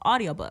listening to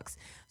audiobooks.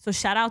 So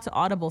shout out to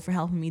Audible for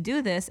helping me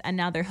do this, and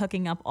now they're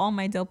hooking up all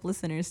my dope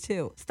listeners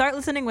too. Start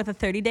listening with a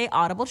 30-day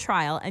Audible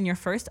trial, and your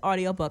first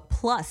audiobook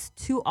plus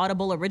 2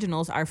 Audible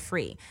originals are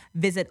free.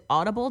 Visit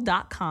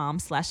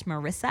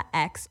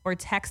audible.com/MarissaX or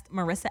text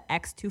Marissa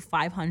X to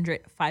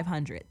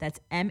 500-500. That's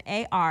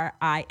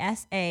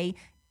MARISAEX,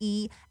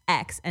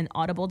 and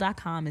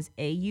audible.com is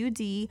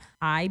AUDIBLE.com.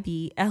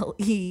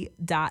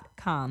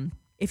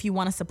 If you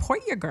want to support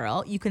your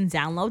girl, you can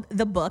download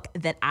the book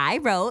that I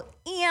wrote.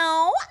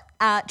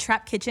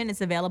 Trap Kitchen is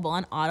available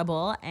on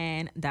Audible,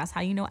 and that's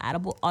how you know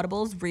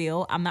Audible's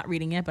real. I'm not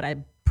reading it, but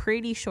I'm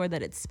pretty sure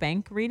that it's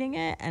Spank reading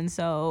it, and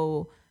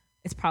so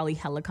it's probably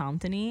hella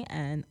Compton-y,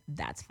 and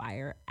that's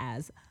fire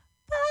as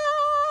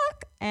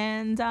fuck.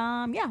 And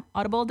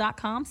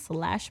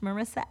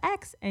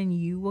audible.com/MarissaX, and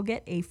you will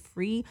get a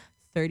free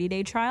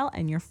 30-day trial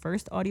and your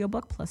first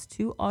audiobook plus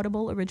 2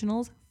 Audible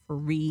originals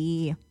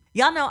free.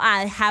 Y'all know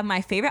I have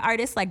my favorite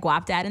artists like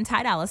Guap Dad and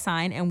Ty Dolla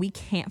 $ign, and we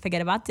can't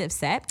forget about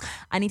Dipset.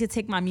 I need to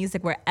take my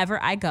music wherever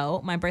I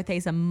go. My birthday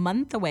is a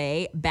month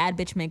away, bad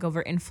bitch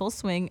makeover in full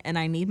swing, and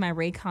I need my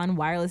Raycon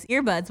wireless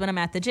earbuds when I'm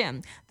at the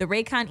gym. The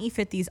Raycon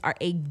E50s are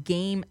a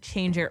game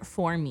changer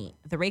for me.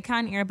 The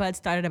Raycon earbuds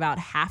start at about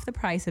half the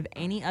price of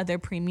any other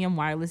premium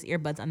wireless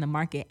earbuds on the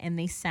market, and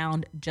they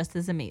sound just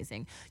as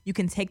amazing. You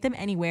can take them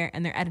anywhere,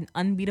 and they're at an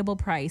unbeatable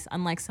price,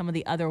 unlike some of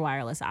the other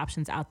wireless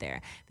options out there.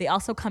 They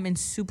also come in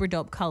super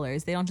dope colors.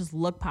 They don't just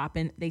look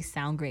poppin', they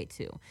sound great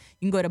too. You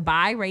can go to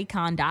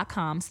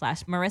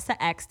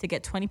buyraycon.com/MarissaX to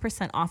get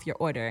 20% off your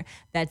order.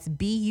 That's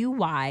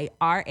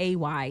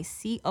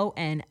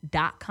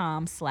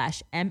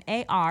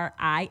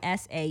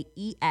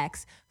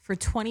BUYRAYCON.com/MARISAEX for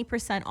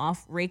 20%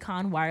 off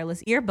Raycon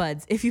wireless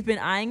earbuds. If you've been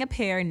eyeing a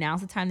pair,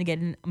 now's the time to get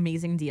an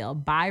amazing deal.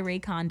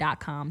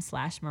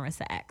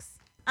 Buyraycon.com/MarissaX.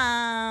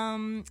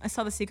 I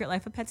saw The Secret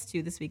Life of Pets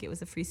 2 this week. It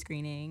was a free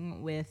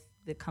screening with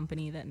the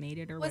company that made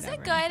it or Was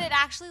whatever. it good? It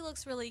actually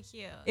looks really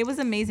cute. It was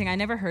amazing. I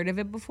never heard of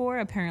it before.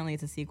 Apparently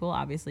it's a sequel,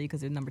 obviously,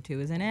 because number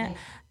 2 is in it.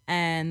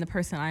 And the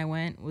person I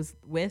went was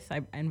with,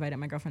 I invited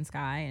my girlfriend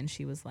Sky, and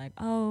she was like,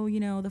 oh,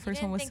 the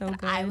first one was so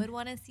good. I would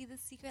want to see The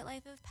Secret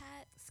Life of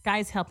Pets.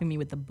 Sky's helping me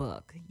with the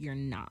book. You're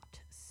not.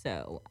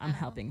 So I'm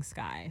helping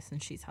Sky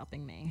since she's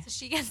helping me. So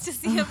she gets to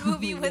see a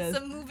movie with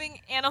some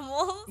moving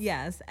animals.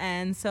 Yes.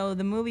 And so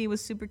the movie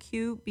was super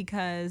cute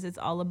because it's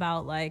all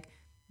about like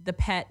the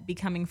pet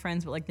becoming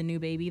friends with like the new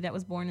baby that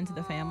was born into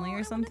the family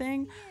or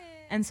something.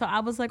 And so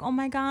I was like, oh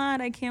my God,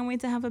 I can't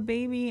wait to have a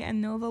baby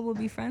and Nova will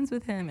be friends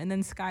with him. And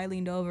then Sky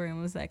leaned over and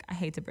was like, I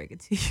hate to break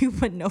it to you,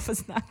 but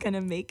Nova's not going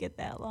to make it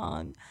that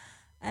long.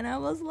 And I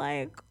was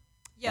like,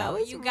 yo,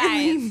 you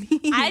guys,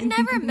 really I'd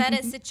never met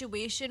a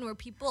situation where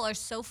people are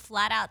so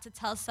flat out to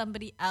tell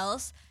somebody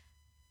else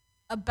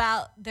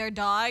about their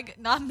dog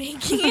not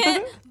making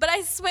it. But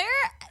I swear,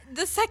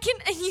 the second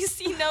you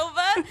see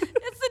Nova, it's a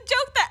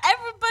joke that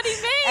everybody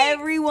makes.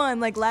 Everyone,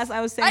 like I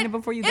was saying it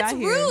before you got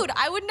here. It's rude.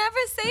 I would never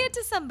say it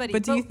to somebody.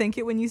 But do you think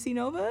it when you see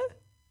Nova?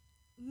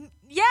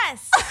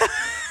 Yes.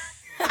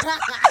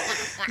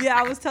 Yeah,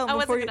 I was telling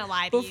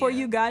before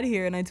you got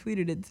here, and I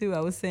tweeted it too. I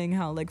was saying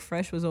how like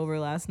Fresh was over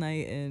last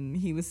night, and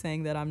he was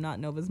saying that I'm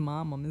not Nova's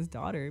mom, I'm his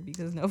daughter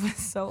because Nova's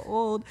so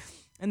old.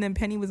 And then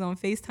Penny was on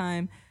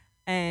FaceTime.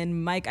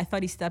 And Mike, I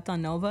thought he stepped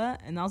on Nova.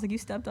 And I was like, you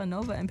stepped on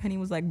Nova? And Penny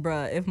was like,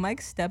 bruh, if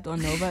Mike stepped on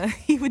Nova,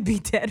 he would be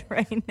dead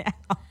right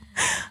now.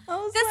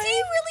 Does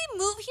he really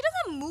move? He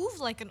doesn't move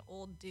like an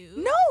old dude.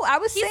 No, I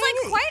was saying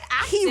he's like quite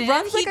active. He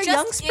runs like a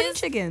young spring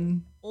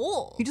chicken.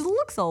 Old. He just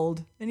looks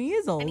old. And he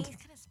is old. And he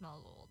kind of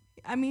smells old.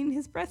 I mean,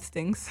 his breath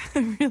stinks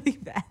really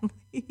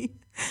badly.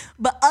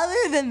 But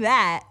other than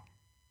that,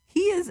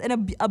 he is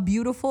a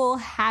beautiful,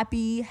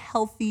 happy,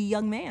 healthy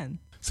young man.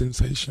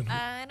 Sensational.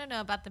 I don't know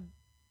about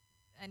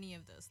any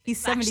of those things. He's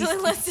 70, actually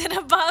listed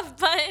above,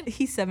 but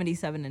he's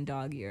 77 in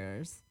dog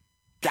years.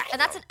 And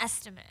that's an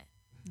estimate.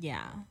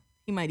 Yeah.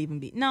 He might even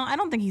be. No, I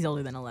don't think he's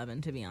older than 11,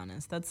 to be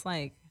honest. That's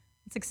like,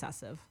 it's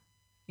excessive,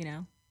 I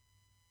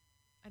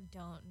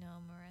don't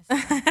know,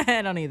 Marissa.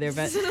 I don't either,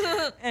 but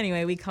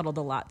anyway, we cuddled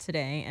a lot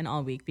today and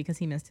all week because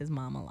he missed his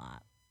mom a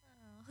lot.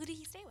 Who did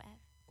he stay with?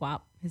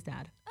 Guap, his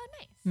dad. Oh,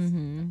 nice.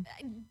 Mm-hmm.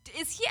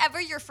 Is he ever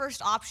your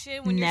first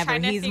option when Never. you're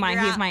trying to figure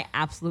out? He's my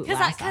absolute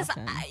last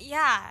option.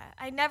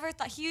 I never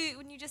thought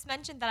when you just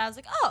mentioned that, I was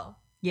like, oh.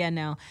 Yeah,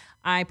 no.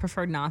 I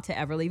prefer not to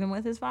ever leave him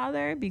with his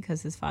father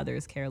because his father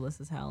is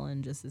careless as hell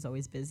and just is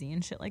always busy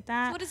and shit like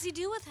that. So what does he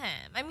do with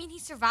him? I mean, he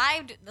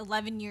survived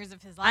 11 years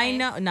of his life. I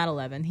know. Not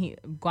 11.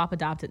 Guap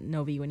adopted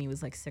Novi when he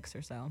was like 6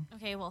 or so.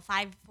 Okay, well,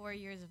 4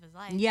 years of his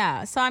life.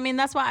 Yeah. So, I mean,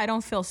 that's why I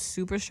don't feel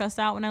super stressed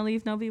out when I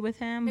leave Novi with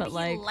him. Maybe but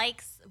like, he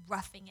likes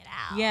roughing it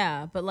out.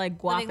 Yeah, but like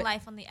Guap. Living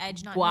life on the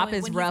edge, not Guap knowing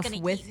is when rough he's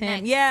gonna with eat him.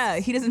 next. Yeah,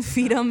 he doesn't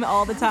feed him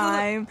all the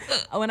time.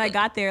 When I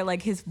got there,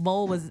 like his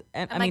bowl was.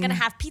 Am I gonna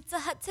have Pizza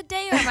Hut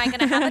today, or am I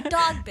gonna have a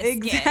dog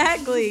biscuit?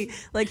 Exactly.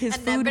 Like his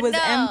food was know.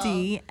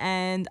 empty,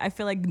 and I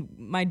feel like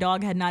my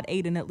dog had not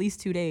ate in at least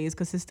 2 days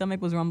because his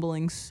stomach was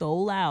rumbling so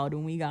loud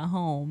when we got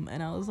home,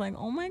 and I was like,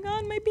 "Oh my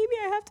God, my baby,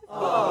 I have to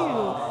feed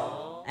you."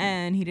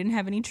 And he didn't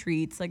have any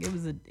treats. Like it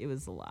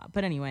was a lot.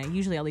 But anyway,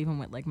 usually I leave him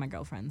with like my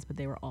girlfriends, but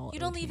they were all. You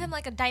don't leave him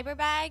like a diaper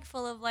bag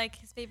full of like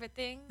his favorite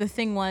things? The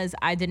thing was,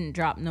 I didn't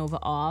drop Nova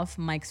off.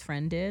 Mike's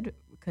friend did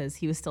because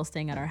he was still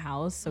staying at our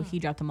house. So he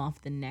dropped him off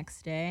the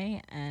next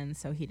day. And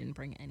so he didn't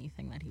bring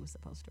anything that he was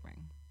supposed to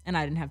bring. And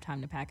I didn't have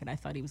time to pack it. I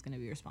thought he was going to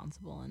be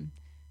responsible. And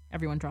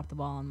everyone dropped the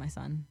ball on my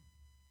son.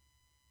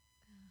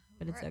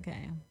 But it's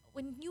okay.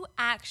 When you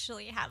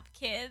actually have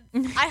kids,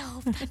 I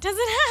hope that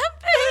doesn't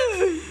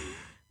happen.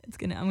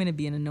 I'm gonna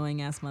be an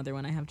annoying ass mother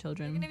when I have You're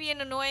children. gonna be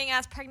an annoying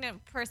ass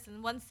pregnant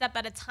person, one step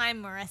at a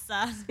time,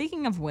 Marissa.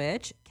 Speaking of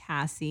which,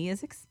 Cassie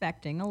is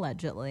expecting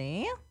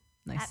allegedly.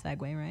 Nice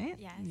segue, right?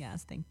 Yes.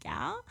 Yes, thank you.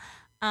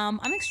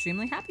 I'm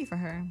extremely happy for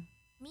her.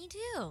 Me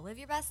too. Live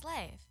your best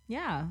life.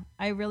 Yeah,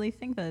 I really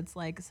think that it's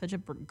like such a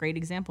great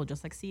example,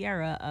 just like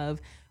Sierra, of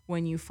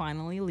when you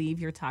finally leave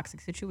your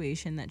toxic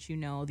situation that you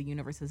know the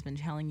universe has been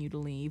telling you to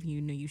leave,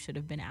 you knew you should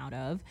have been out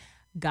of.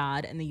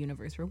 God and the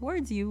universe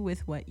rewards you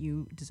with what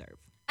you deserve.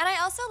 And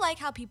I also like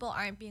how people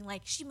aren't being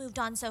like, she moved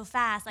on so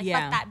fast, like,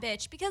 Yeah. fuck that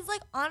bitch. Because,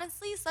 like,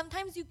 honestly,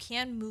 sometimes you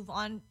can move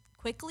on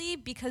quickly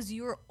because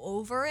you were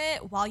over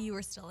it while you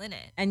were still in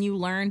it. And you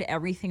learned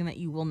everything that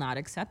you will not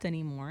accept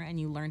anymore, and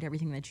you learned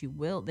everything that you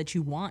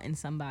want in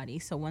somebody.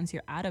 So once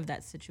you're out of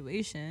that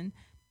situation,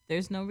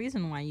 there's no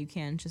reason why you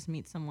can't just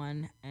meet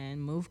someone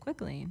and move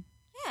quickly.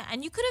 Yeah,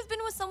 and you could have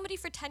been with somebody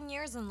for 10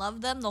 years and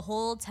loved them the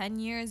whole 10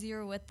 years you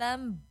were with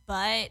them,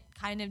 but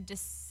kind of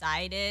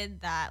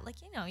decided that,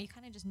 like, you know, you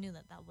kind of just knew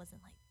that that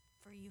wasn't, like,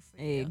 for you.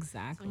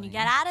 Exactly. So when you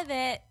get out of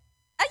it,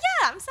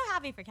 yeah, I'm so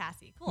happy for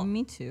Cassie. Cool.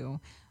 Me too.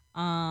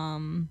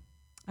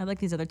 I like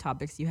these other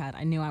topics you had.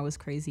 I knew I was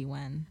crazy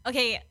when.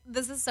 Okay,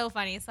 this is so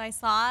funny. So I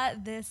saw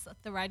this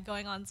thread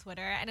going on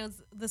Twitter, and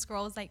this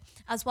girl was like,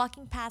 I was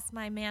walking past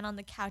my man on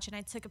the couch, and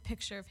I took a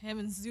picture of him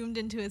and zoomed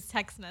into his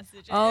text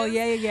messages. Oh,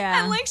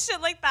 yeah. And like shit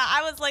like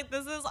that. I was like,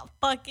 this is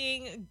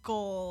fucking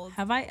gold.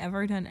 Have I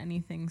ever done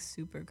anything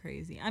super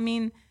crazy? I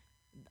mean,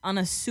 on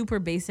a super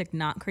basic,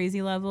 not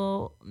crazy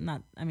level, my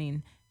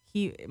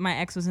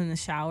ex was in the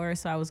shower,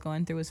 so I was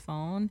going through his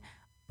phone.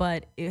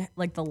 But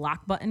like the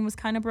lock button was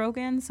kind of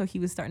broken, so he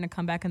was starting to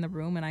come back in the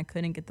room, and I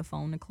couldn't get the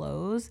phone to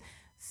close.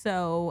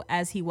 So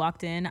as he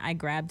walked in, I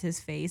grabbed his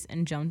face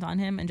and jumped on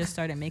him and just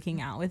started making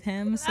out with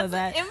him so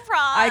that improv.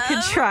 I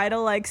could try to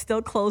like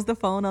still close the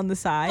phone on the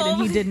side,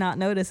 and he did not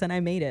notice, and I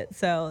made it.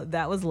 So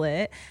that was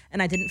lit,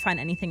 and I didn't find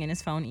anything in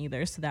his phone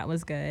either, so that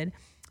was good.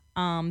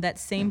 That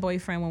same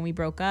boyfriend, when we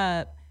broke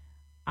up,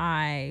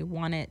 I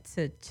wanted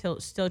to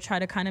still try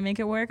to kind of make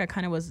it work. I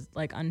kind of was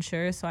like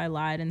unsure, so I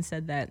lied and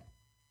said that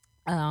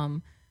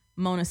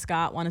Mona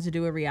Scott wanted to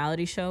do a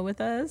reality show with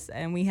us,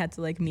 and we had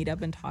to like meet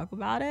up and talk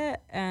about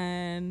it.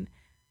 And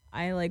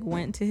I like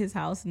went to his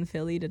house in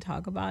Philly to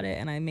talk about it,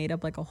 and I made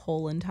up like a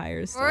whole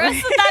entire story.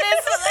 Marissa, that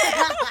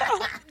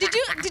is.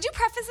 Did you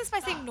preface this by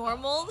saying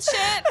normal shit?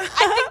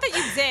 I think that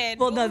you did.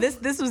 Well, no,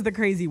 this was the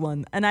crazy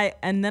one,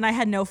 and then I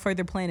had no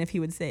further plan if he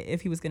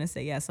was gonna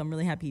say yes. I'm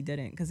really happy he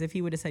didn't, because if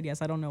he would have said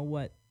yes, I don't know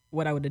what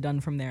I would have done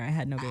from there. I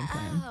had no game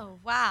plan. Oh,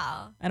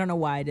 wow. I don't know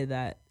why I did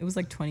that. It was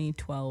like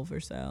 2012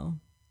 or so.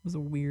 It was a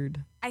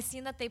weird. I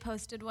seen that they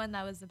posted one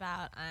that was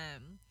about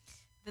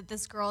that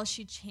this girl,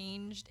 she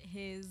changed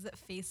his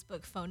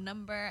Facebook phone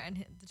number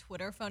and the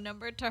Twitter phone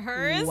number to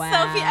hers. Wow.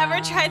 So if he ever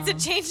tried to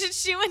change it,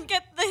 she would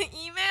get the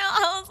email.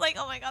 I was like,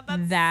 oh my God,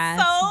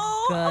 that's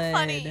so good.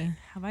 funny.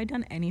 Have I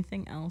done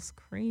anything else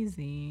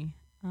crazy?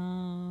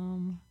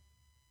 No,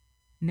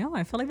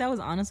 I feel like that was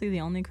honestly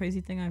the only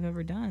crazy thing I've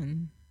ever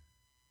done.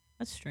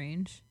 That's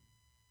strange.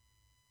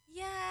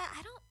 Yeah,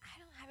 I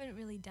haven't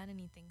really done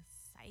anything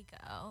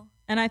psycho.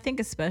 And I think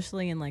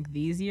especially in like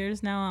these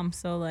years now, I'm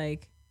so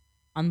like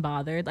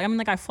unbothered. Like, I mean,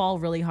 like I fall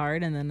really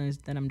hard, and then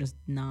I'm just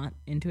not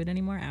into it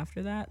anymore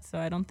after that. So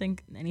I don't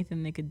think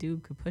anything they could do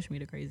could push me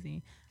to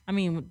crazy. I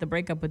mean, the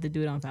breakup with the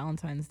dude on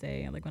Valentine's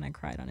Day, like when I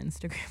cried on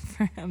Instagram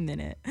for a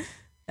minute,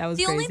 that was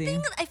the crazy. only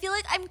thing I feel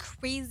like I'm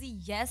crazy,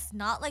 yes,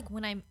 not like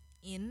when I'm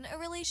in a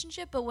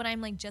relationship, but when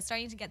I'm like just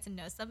starting to get to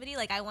know somebody,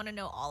 like I want to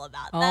know all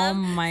about them. Oh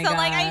my God.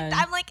 Like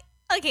I'm like,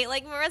 okay,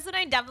 like Marissa and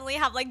I definitely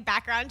have like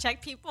background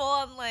check people.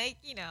 I'm like,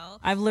 you know,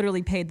 I've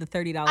literally paid the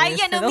 $30 yeah,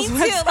 for no, those me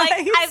too. websites.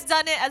 Like I've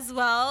done it as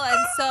well,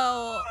 and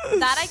so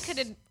that I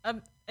could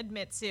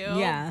admit to.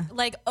 Yeah.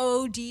 Like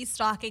OD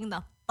stalking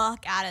the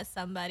fuck out of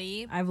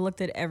somebody. I've looked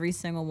at every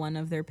single one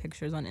of their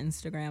pictures on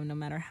Instagram, no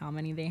matter how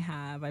many they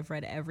have. I've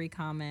read every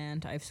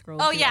comment. I've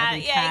scrolled through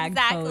every tag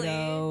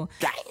photo.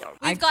 Damn.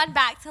 We've gone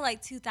back to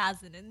like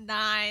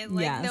 2009,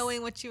 like Yes.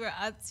 knowing what you were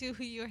up to,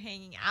 who you were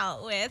hanging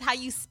out with, how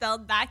you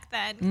spelled back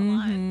then. Come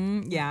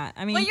on. Yeah,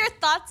 I mean, What your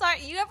thoughts are.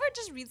 You ever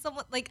just read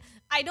someone, like,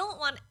 I don't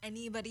want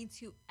anybody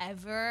to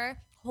ever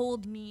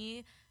hold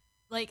me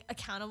like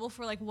accountable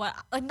for like what,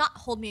 like not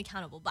hold me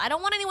accountable, but I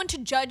don't want anyone to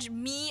judge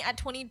me at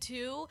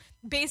 22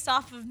 based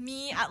off of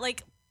me at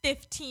like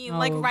 15,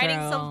 like writing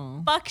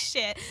some fuck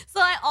shit.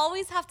 So I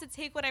always have to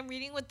take what I'm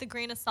reading with the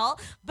grain of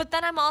salt. But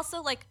then I'm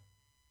also like,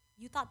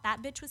 you thought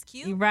that bitch was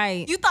cute?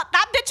 Right. You thought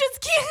that bitch was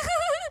cute?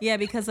 Yeah,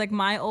 because like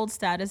my old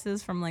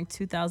statuses from like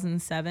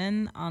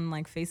 2007 on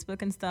like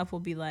Facebook and stuff will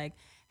be like,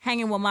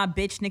 hanging with my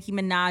bitch Nicki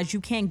Minaj. You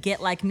can't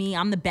get like me.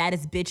 I'm the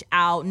baddest bitch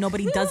out.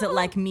 Nobody does it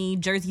like me.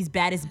 Jersey's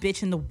baddest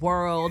bitch in the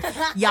world.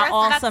 Y'all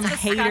all some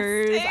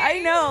haters. I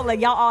know. Like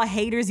y'all all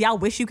haters. Y'all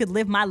wish you could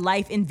live my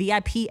life in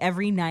VIP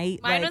every night.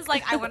 Mine was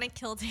like, I want to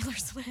kill Taylor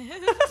Swift. And then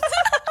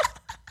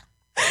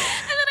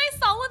I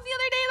saw one the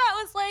other day that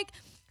was like,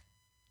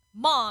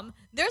 Mom,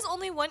 there's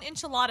only one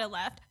enchilada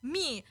left.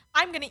 Me,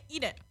 I'm going to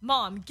eat it.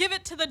 Mom, give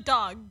it to the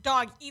dog.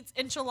 Dog eats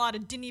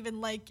enchilada, didn't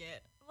even like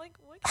it. like,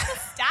 what kind of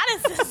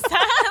status is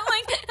that?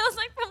 Like, it was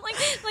like from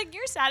like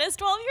your status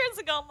 12 years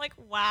ago. I'm like,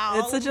 wow.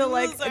 It's such a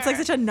loser. it's like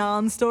such a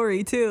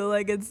non-story too.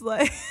 Like it's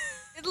like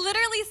It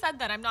literally said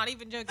that. I'm not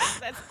even joking.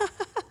 That's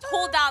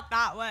told out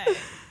that way.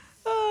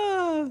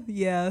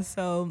 Yeah,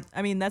 so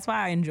I mean that's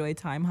why I enjoy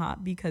Time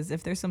Hop, because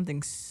if there's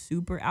something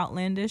super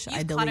outlandish,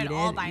 I delete caught it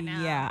all by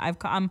now. Yeah,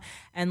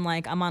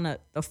 I'm on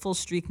a full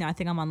streak now. I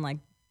think I'm on like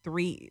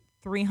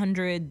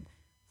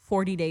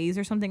 340 days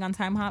or something on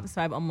Time Hop,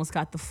 so I've almost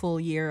got the full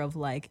year of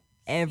like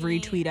every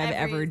tweet I've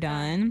ever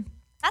done.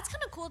 That's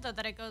kind of cool though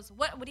that it goes.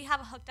 What do you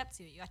have hooked up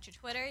to? You got your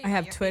Twitter. I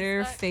have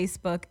Twitter,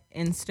 Facebook,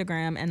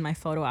 Instagram, and my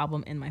photo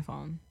album in my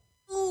phone.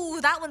 Ooh,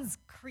 that one's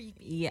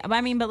creepy. Yeah, but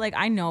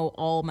I know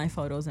all my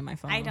photos in my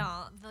phone. I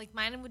don't. Like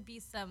mine would be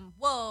some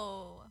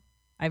whoa.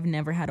 I've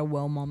never had a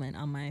whoa moment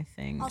on my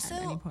thing Also,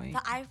 at any point. the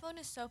iPhone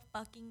is so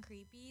fucking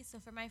creepy. So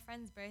for my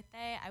friend's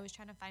birthday, I was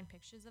trying to find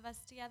pictures of us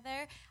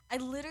together. I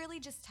literally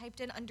just typed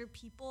in under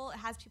people. It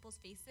has people's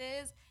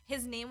faces.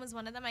 His name was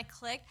one of them. I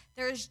clicked.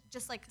 There's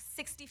just like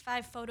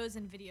 65 photos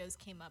and videos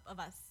came up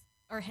of us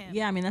or him.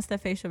 Yeah, I mean, that's the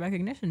facial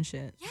recognition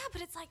shit. Yeah,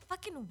 but it's like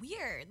fucking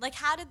weird. Like,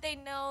 how did they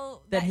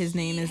know that his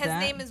name is his that?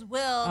 name is Will?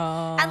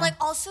 And like,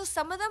 also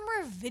some of them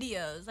were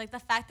videos. Like the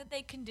fact that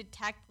they can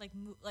detect like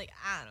I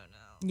don't know.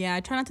 Yeah,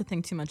 I try not to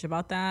think too much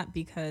about that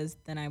because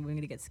then I'm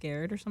going to get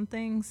scared or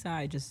something. So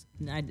it just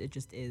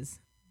is.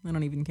 I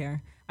don't even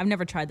care. I've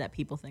never tried that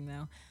people thing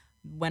though.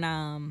 When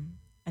I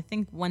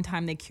think one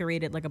time they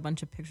curated like a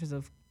bunch of pictures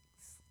of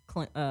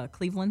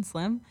Cleveland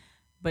Slim,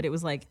 but it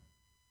was like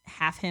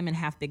half him and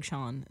half Big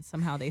Sean.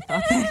 Somehow they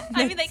thought that.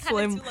 I mean, they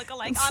kind of do look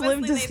alike. Slim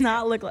Honestly, does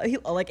not look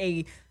like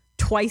a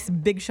twice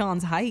Big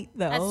Sean's height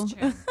though. That's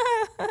true.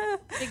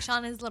 Big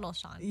Sean is little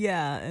Sean.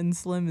 Yeah, and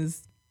Slim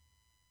is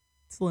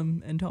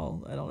slim and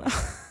tall. I don't know.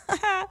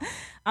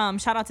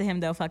 Shout out to him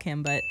though. Fuck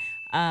him. But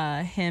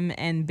him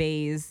and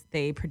Baze,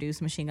 they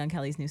produced Machine Gun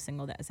Kelly's new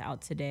single that is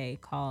out today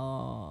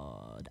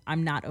called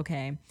 "I'm Not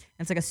Okay."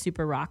 It's like a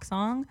super rock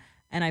song,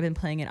 and I've been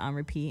playing it on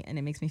repeat, and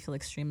it makes me feel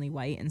extremely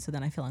white, and so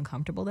then I feel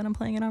uncomfortable that I'm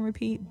playing it on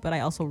repeat. But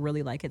I also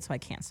really like it, so I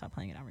can't stop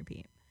playing it on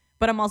repeat.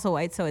 But I'm also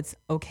white, so it's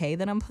okay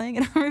that I'm playing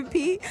it on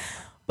repeat.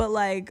 But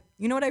like,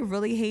 you know what I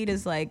really hate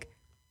is like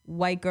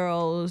white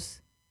girls.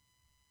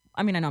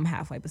 I mean, I know I'm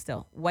half white, but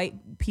still,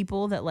 white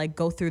people that like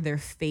go through their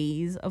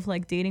phase of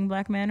like dating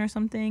black men or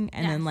something,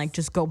 and then like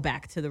just go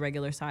back to the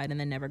regular side and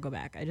then never go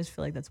back. I just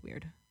feel like that's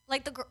weird.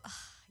 Like the girl,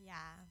 yeah,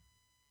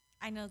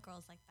 I know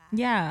girls like that.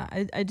 Yeah,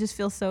 I just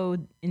feel so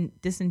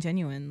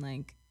disingenuine.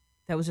 Like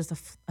that was just a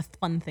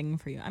fun thing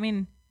for you. I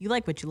mean, you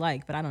like what you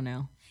like, but I don't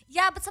know.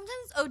 Yeah, but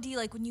sometimes OD,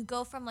 like when you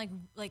go from like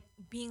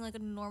being like a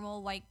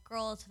normal white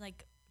girl to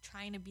like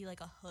trying to be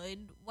like a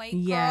hood white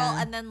girl,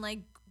 and then like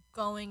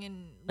going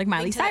and like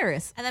Miley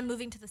Cyrus, and then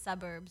moving to the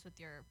suburbs with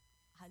your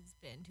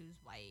husband who's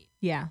white,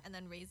 and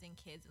then raising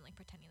kids and like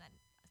pretending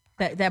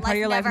that part of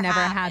your life never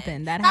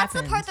happened. That's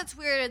happened. The part that's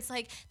weird. It's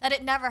like that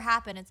it never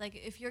happened. It's like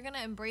if you're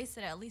gonna embrace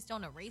it, at least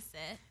don't erase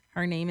it.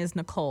 Her name is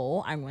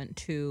Nicole. I went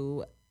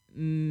to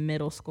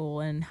middle school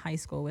and high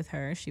school with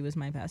her. She was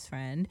my best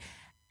friend,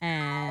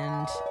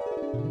 and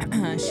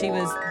she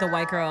was the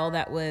white girl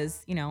that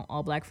was, you know,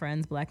 all black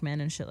friends, black men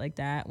and shit like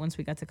that. Once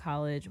we got to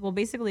college, well,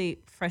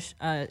 basically fresh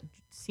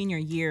senior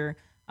year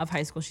of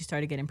high school, she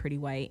started getting pretty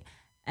white.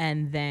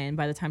 And then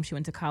by the time she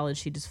went to college,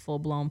 she just full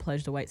blown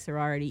pledged a white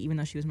sorority, even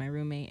though she was my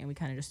roommate, and we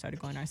kind of just started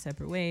going our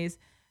separate ways.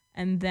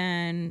 And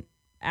then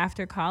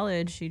after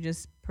college, she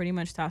just pretty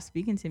much stopped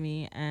speaking to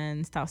me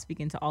and stopped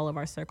speaking to all of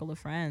our circle of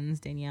friends,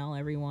 Danielle,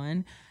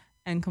 everyone,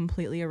 and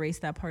completely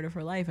erased that part of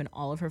her life. And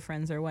all of her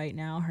friends are white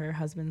now. Her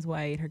husband's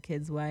white, her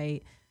kid's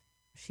white.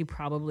 She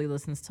probably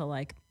listens to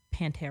like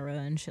Pantera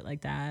and shit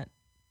like that.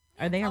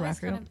 Are they a rock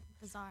group? Kind of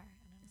bizarre.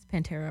 Is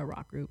Pantera a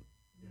rock group?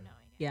 No idea.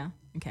 Yeah.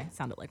 Okay.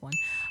 Sounded like one.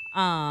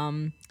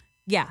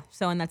 Yeah.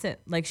 So, and that's it.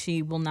 Like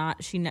she will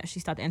not, she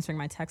stopped answering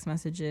my text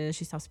messages.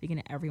 She stopped speaking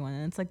to everyone.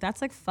 And it's like,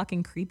 that's like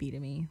fucking creepy to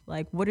me.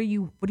 Like, what are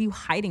you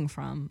hiding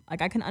from?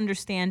 Like, I can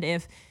understand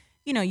if,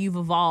 you know, you've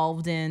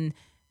evolved and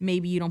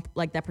maybe you don't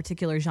like that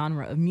particular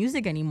genre of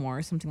music anymore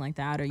or something like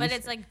that. But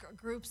it's like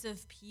groups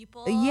of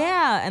people.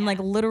 Yeah. And like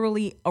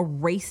literally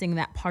erasing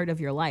that part of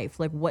your life.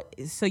 Like what,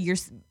 so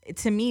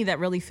to me, that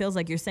really feels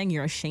like you're saying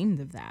you're ashamed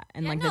of that.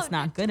 And like, that's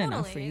not good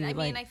enough for you. I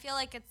mean, I feel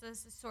like it's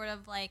this sort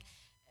of like,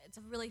 it's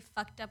a really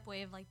fucked up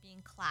way of like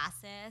being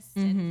classist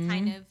and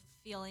kind of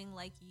feeling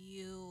like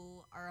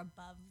you are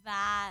above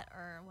that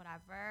or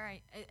whatever.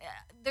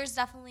 There's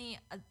definitely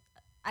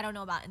I don't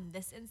know about in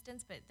this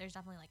instance, but there's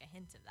definitely like a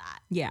hint of that.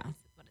 Yeah.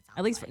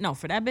 At least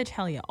for that bitch,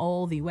 hell yeah,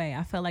 all the way.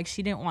 I felt like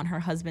she didn't want her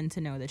husband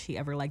to know that she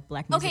ever liked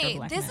black music or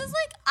black men. This is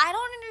like, I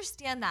don't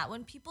understand that.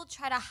 When people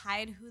try to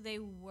hide who they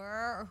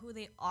were or who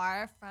they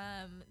are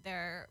from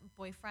their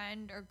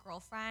boyfriend or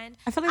girlfriend.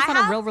 I feel like it's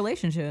not a real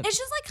relationship. It's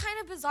just like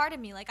kind of bizarre to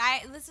me. Like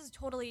this is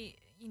totally,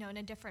 you know, in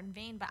a different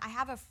vein, but I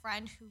have a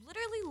friend who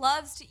literally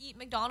loves to eat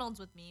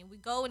McDonald's with me. We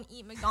go and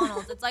eat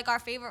McDonald's. It's like our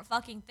favorite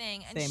fucking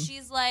thing. And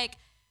she's like,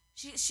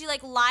 she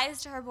like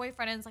lies to her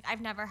boyfriend and is like,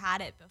 I've never had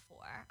it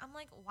before. I'm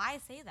like, why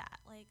say that?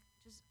 Like,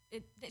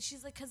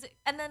 she's like,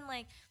 and then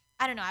like,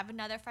 I don't know. I have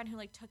another friend who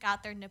like took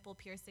out their nipple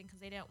piercing because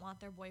they didn't want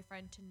their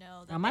boyfriend to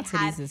know that my they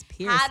titties is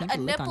pierced. had a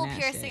nipple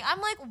piercing. Shit. I'm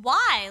like,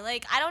 why?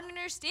 Like, I don't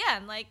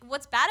understand. Like,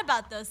 what's bad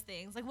about those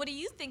things? Like, what do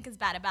you think is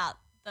bad about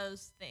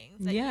those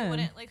things? That you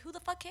wouldn't, like, who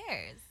the fuck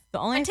cares? The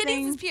only my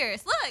titties is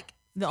pierced. Look.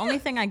 The only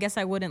thing I guess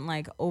I wouldn't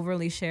like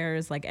overly share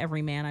is like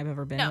every man I've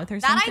ever been with or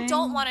that something. I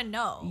don't want to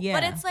know. Yeah.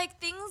 But it's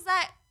like things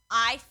that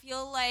I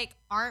feel like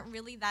aren't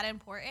really that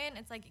important.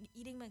 It's like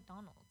eating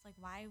McDonald's. Like,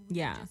 why would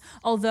you just...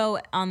 Although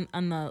on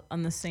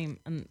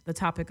the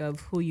topic of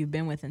who you've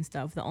been with and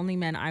stuff, the only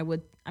men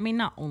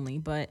not only,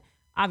 but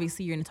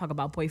obviously you're going to talk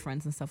about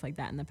boyfriends and stuff like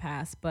that in the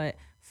past. But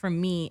for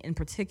me in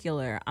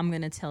particular, I'm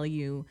going to tell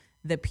you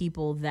the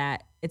people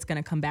that it's going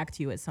to come back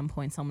to you at some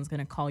point. Someone's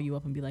going to call you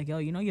up and be like, yo,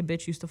 you know, your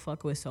bitch used to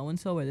fuck with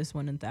so-and-so or this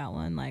one and that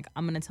one. Like,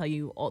 I'm going to tell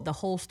you the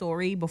whole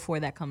story before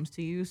that comes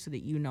to you so that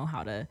you know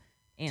how to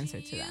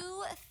answer to that. Do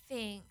you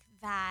think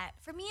that,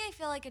 for me, I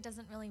feel like it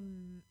doesn't really,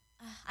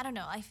 I don't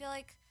know. I feel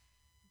like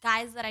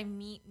guys that I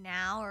meet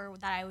now or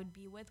that I would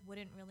be with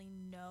wouldn't really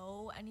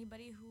know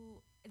anybody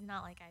who is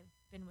not like I've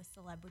been with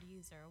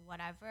celebrities or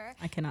whatever.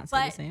 I cannot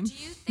say the same. But do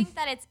you think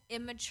that it's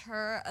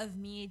immature of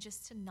me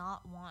just to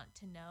not want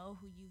to know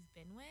who you've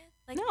been with?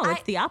 Like, no,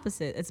 it's the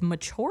opposite. It's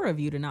mature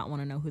of you to not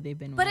want to know who they've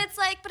been with. But it's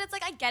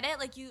like I get it.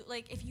 Like, you,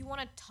 like, if you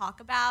want to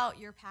talk about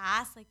your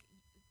past, like,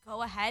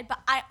 go ahead. But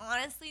I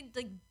honestly,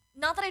 like,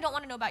 not that I don't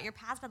want to know about your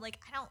past, but like,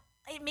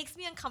 it makes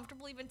me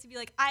uncomfortable even to be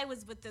like, I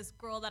was with this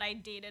girl that I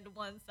dated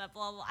once, that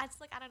blah, blah. I just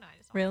like, I don't know.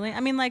 Really?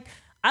 I mean, like,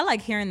 I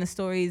like hearing the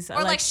stories.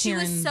 Or like she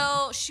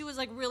was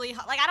like really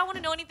hot. Like, I don't want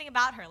to know anything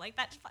about her. Like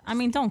that. I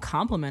mean, don't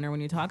compliment her when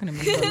you're talking to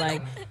me. But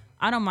like,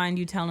 I don't mind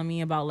you telling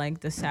me about like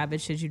the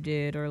savage shit you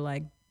did or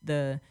like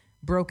the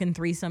broken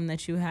threesome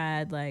that you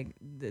had. Like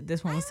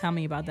this one was telling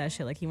me about that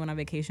shit. Like he went on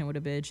vacation with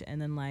a bitch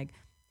and then like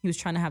he was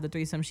trying to have the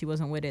threesome. She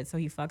wasn't with it. So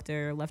he fucked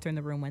her, left her in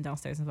the room, went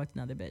downstairs and fucked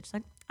another bitch.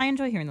 Like, I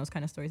enjoy hearing those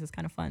kind of stories. It's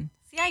kind of fun.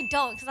 See, I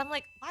don't, because I'm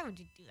like, why would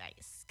you do that,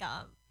 you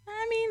scum?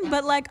 I mean,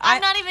 but like, I'm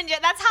not even,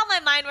 that's how my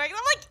mind works.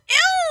 I'm like,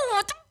 ew,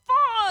 what the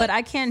fuck? But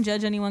I can't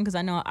judge anyone because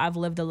I know I've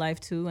lived a life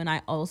too. And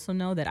I also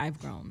know that I've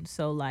grown.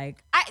 So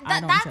like,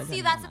 that's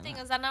the thing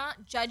is I'm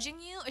not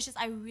judging you. It's just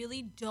I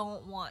really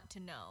don't want to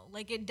know.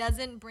 Like, it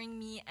doesn't bring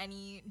me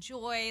any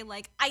joy.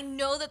 Like, I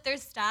know that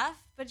there's stuff,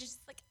 but just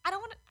like I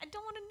don't want to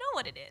know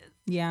what it is.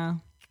 Yeah.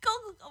 Go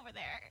over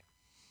there.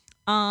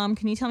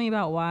 Can you tell me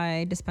about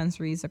why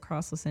dispensaries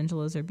across Los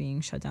Angeles are being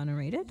shut down and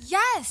raided?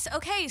 Yes.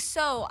 Okay.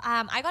 So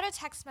I got a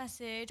text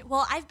message.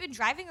 Well, I've been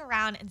driving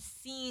around and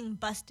seeing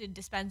busted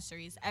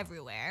dispensaries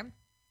everywhere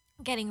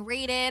getting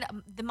raided.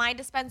 My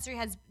dispensary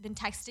has been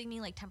texting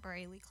me like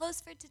temporarily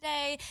closed for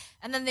today,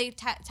 and then they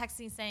text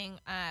me saying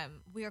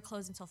we are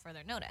closed until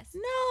further notice.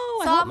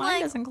 No, so I hope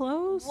mine doesn't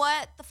close.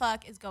 What the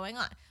fuck is going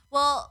on?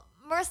 Well,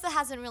 Marissa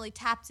hasn't really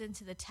tapped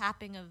into the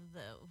tapping of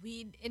the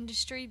weed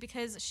industry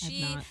because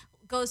she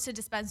goes to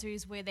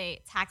dispensaries where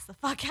they tax the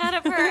fuck out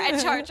of her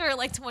and charge her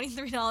like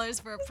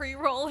 $23 for a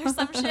pre-roll or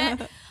some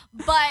shit.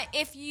 But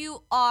if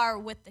you are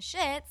with the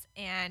shits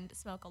and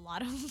smoke a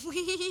lot of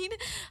weed,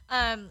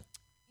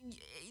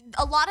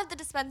 a lot of the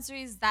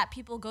dispensaries that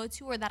people go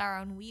to or that are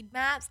on weed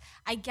maps,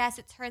 I guess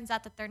it turns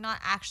out that they're not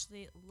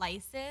actually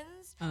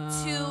licensed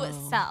to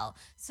sell.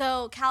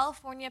 So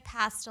California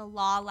passed a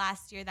law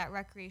last year that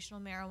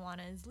recreational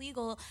marijuana is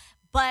legal,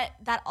 but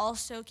that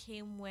also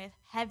came with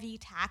heavy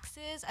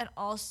taxes, and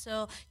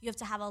also you have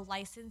to have a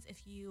license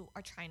if you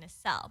are trying to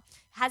sell. It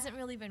hasn't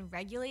really been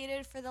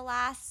regulated for the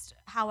last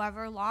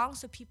however long,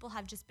 so people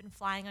have just been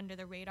flying under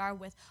the radar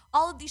with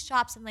all of these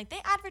shops, and like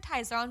they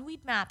advertise, they're on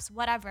weed maps,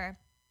 whatever.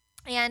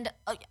 And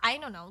I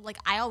don't know, like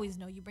I always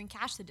know you bring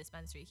cash to the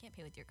dispensary. You can't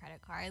pay with your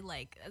credit card.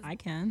 Like I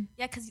can.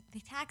 Yeah, because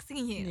they're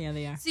taxing you. Yeah,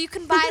 they are. So you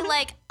can buy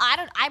like,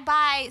 I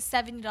buy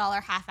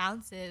 $70 half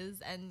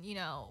ounces and, you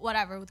know,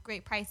 whatever with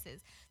great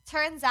prices.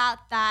 Turns out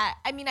that,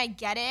 I mean, I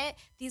get it.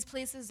 These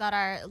places that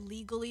are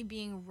legally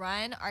being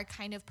run are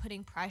kind of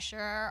putting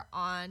pressure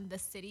on the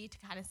city to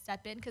kind of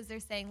step in because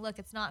they're saying, look,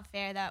 it's not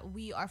fair that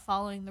we are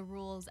following the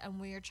rules and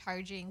we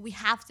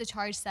have to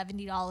charge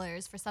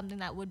 $70 for something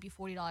that would be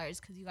 $40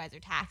 because you guys are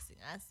taxing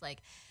us. Like,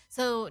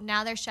 so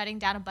now they're shutting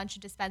down a bunch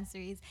of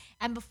dispensaries.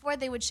 And before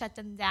they would shut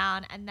them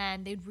down and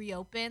then they'd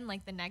reopen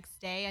like the next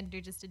day under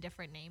just a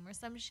different name or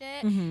some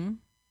shit. Mm-hmm.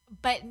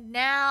 But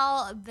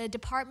now the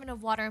Department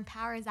of Water and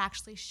Power is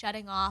actually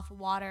shutting off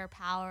water,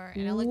 power,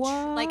 and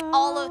like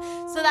all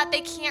of, so that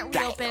they can't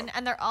reopen.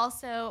 And they're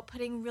also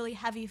putting really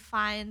heavy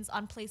fines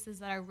on places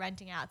that are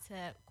renting out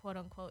to quote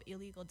unquote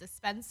illegal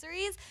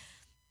dispensaries.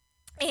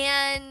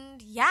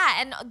 And yeah,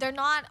 and they're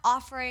not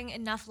offering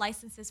enough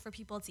licenses for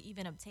people to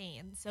even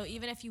obtain. So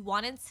even if you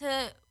wanted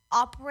to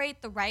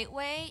operate the right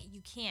way,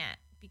 you can't,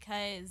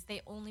 because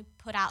they only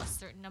put out a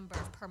certain number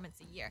of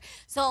permits a year.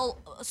 So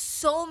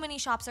many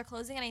shops are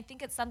closing, and I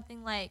think it's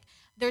something like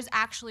there's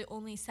actually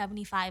only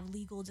 75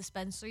 legal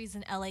dispensaries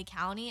in LA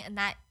County, and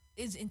that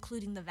is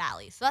including the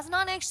Valley. So that's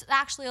not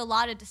actually a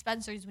lot of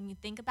dispensaries when you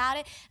think about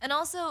it. And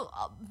also,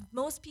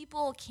 most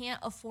people can't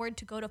afford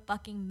to go to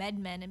fucking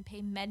MedMen and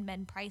pay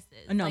MedMen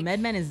prices. No, like,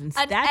 MedMen is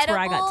that's where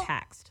I got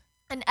taxed.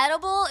 An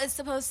edible is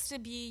supposed to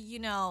be, you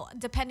know,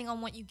 depending on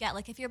what you get.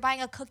 Like if you're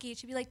buying a cookie, it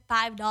should be like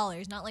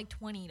 $5, not like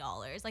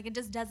 $20. Like it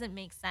just doesn't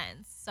make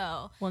sense.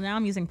 So well, now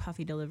I'm using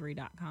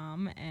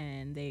puffydelivery.com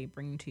and they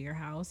bring them to your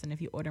house. And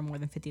if you order more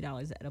than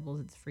 $50 of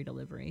edibles, it's free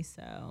delivery.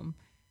 So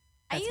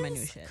that's my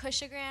new shit.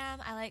 Kushagram.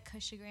 I like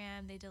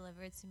Kushagram. They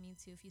deliver it to me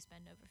too if you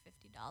spend over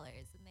 $50,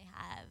 and they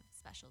have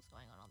specials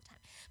going on all the time.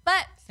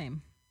 But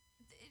same.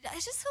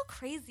 It's just so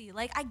crazy.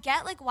 Like I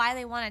get like why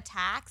they want to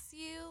tax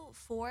you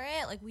for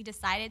it. Like we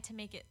decided to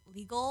make it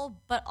legal,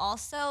 but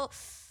also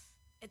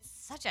it's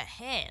such a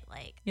hit.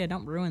 Like yeah,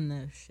 don't ruin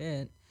the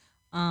shit.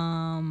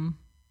 Well,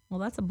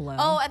 that's a blow.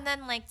 Oh, and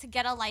then like to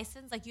get a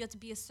license, like you have to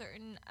be a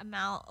certain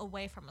amount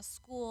away from a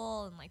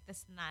school and like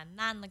this and that and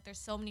that. And, like there's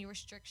so many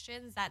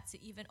restrictions that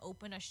to even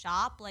open a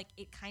shop, like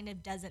it kind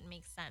of doesn't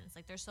make sense.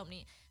 Like there's so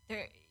many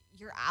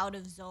you're out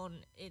of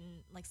zone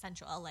in like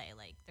central LA.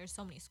 Like there's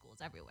so many schools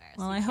everywhere.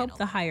 Well, so I hope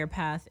the Higher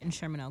Path in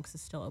Sherman Oaks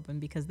is still open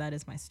because that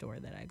is my store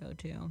that I go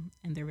to,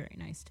 and they're very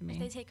nice to me. If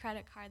they take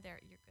credit card,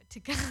 you're good to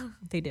go.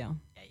 They do.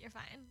 Yeah, you're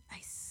fine.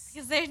 Nice.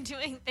 Because they're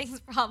doing things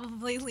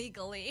probably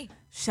legally.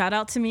 Shout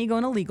out to me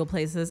going to legal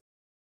places.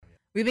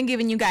 We've been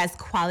giving you guys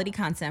quality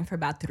content for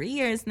about 3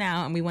 years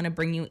now, and we want to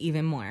bring you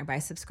even more. By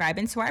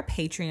subscribing to our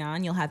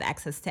Patreon, you'll have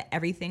access to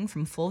everything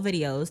from full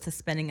videos to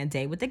spending a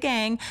day with the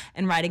gang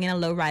and riding in a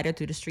lowrider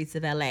through the streets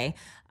of LA.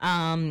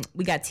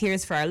 We got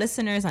tiers for our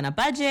listeners on a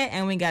budget,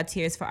 and we got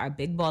tiers for our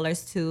big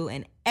ballers too,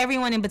 and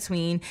everyone in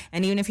between.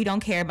 And even if you don't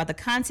care about the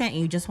content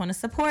and you just want to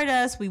support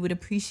us, we would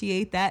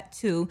appreciate that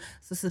too.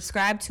 So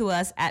subscribe to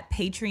us at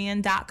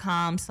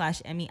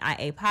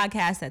patreon.com/MEIA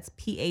podcast. That's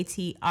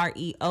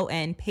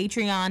PATREON,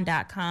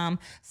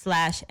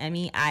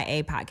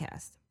 patreon.com/MEIA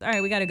podcast. All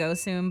right, we got to go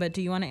soon, but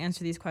do you want to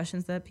answer these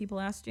questions that people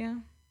asked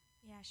you?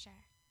 Yeah, sure.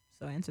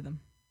 So answer them.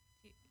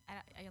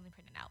 I only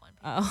printed out one.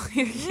 Oh,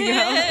 here you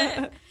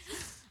go.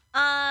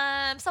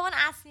 Someone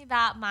asked me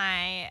about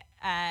my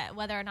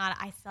whether or not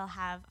I still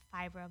have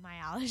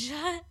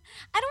fibromyalgia.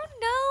 I don't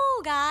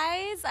know,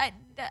 guys.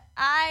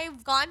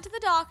 I've gone to the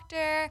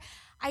doctor.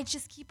 I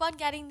just keep on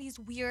getting these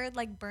weird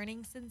like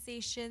burning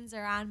sensations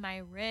around my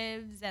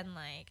ribs and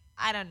like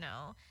I don't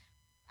know.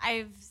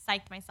 I've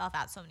psyched myself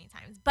out so many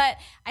times, but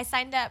I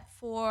signed up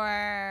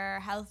for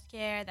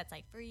healthcare that's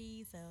like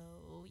free,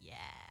 so yeah.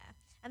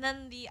 And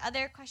then the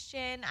other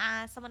question,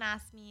 someone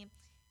asked me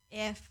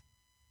if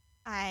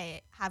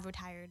I have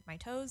retired my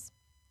toes.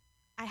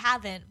 I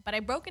haven't, but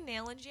I broke a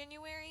nail in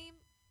January.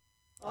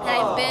 And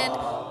I've been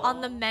on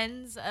the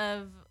mends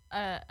of,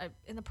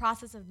 in the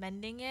process of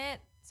mending it.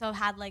 So I've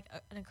had like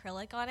an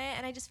acrylic on it.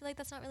 And I just feel like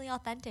that's not really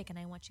authentic. And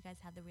I want you guys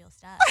to have the real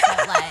stuff.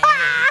 But like,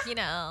 you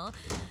know.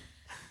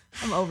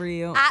 I'm over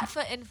you. At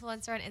Foot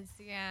Influencer on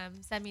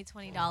Instagram, send me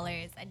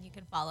 $20 and you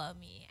can follow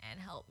me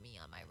and help me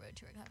on my road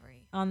to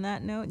recovery. On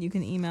that note, you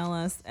can email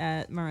us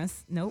at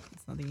nope,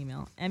 it's not the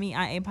email.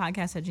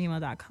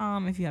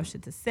 MEIApodcast@gmail.com if you have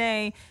shit to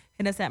say.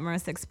 Hit us at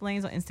Marissa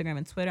Explains on Instagram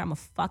and Twitter. I'm gonna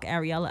fuck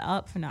Ariella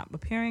up for not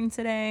appearing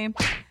today.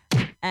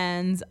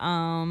 And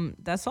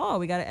that's all.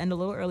 We gotta end a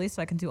little early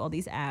so I can do all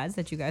these ads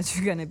that you guys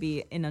are gonna be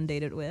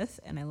inundated with.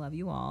 And I love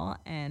you all.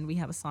 And we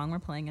have a song we're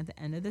playing at the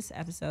end of this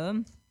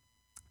episode.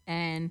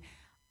 And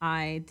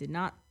I did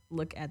not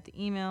look at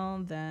the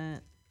email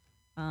that,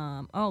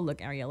 look,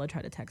 Ariella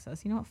tried to text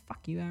us. You know what?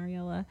 Fuck you,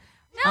 Ariella.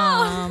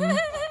 No.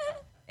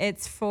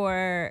 It's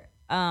for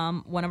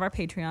one of our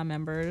Patreon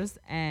members,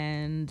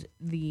 and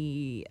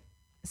the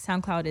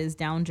SoundCloud is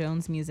Down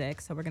Jones Music.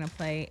 So we're going to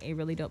play a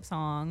really dope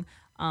song.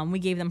 We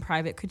gave them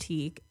private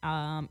critique.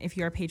 If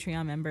you're a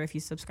Patreon member, if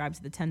you subscribe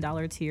to the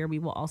 $10 tier, we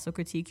will also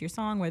critique your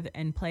song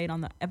and play it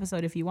on the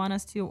episode if you want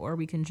us to, or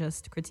we can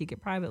just critique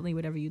it privately,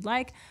 whatever you'd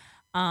like.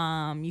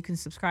 You can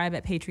subscribe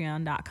at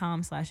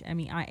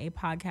patreon.com/MEIA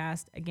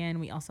podcast. Again,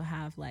 we also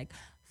have like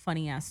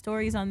funny ass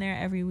stories on there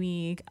every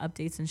week,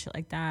 updates and shit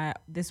like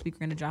that. This week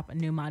we're going to drop a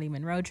new Monty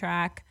Monroe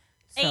track.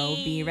 So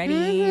be ready.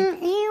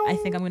 I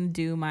think I'm going to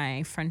do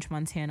my French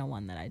Montana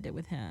one that I did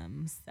with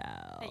him. So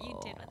that you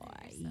did with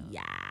him.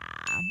 Yeah.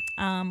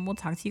 We'll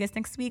talk to you guys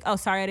next week. Oh,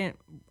 sorry I didn't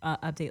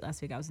update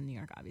last week. I was in New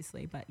York,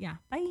 obviously. But yeah,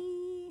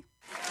 bye.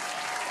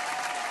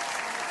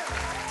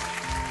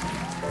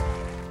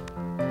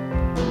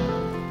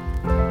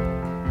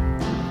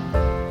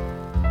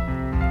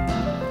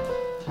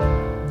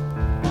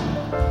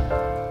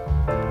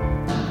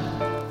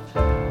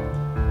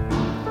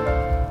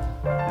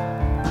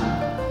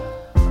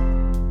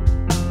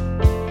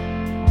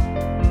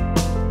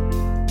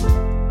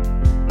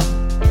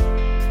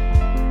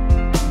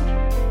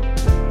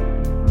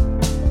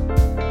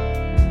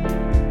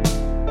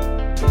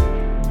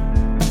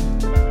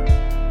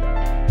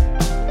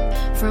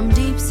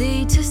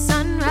 To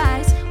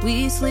sunrise,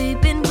 we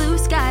sleep in blue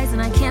skies,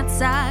 and I can't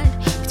side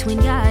between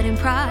God and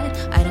pride.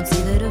 I don't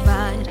see the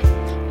divide.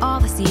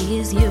 All I see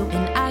is you,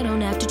 and I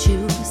don't have to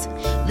choose.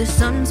 The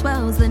sun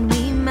swells, then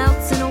we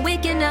melt and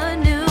awaken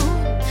anew.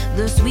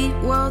 The sweet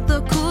world,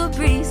 the cool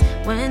breeze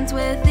went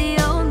with the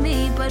old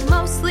me, but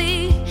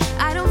mostly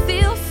I don't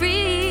feel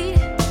free.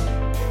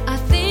 I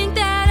think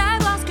that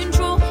I've lost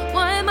control.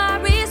 Why am I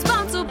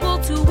responsible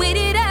to wait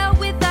it out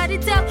without a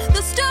doubt?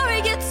 The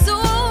story gets so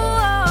old.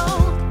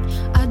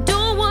 I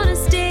don't wanna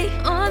stay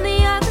on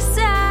the other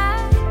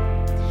side.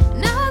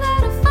 Now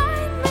that I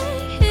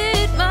finally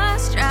hit my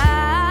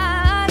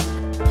stride.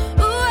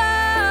 Whoa,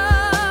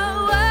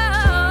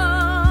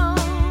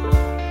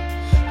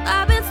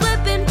 I've been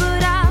slipping,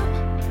 but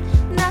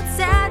I'm not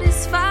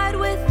satisfied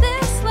with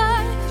this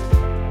life.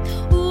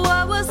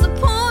 What was the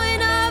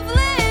point of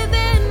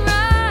living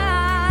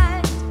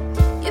right?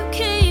 You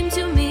came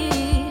to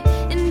me,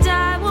 and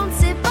I won't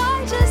sit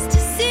by just to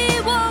see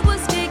what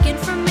was taken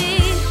from me.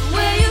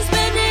 Where you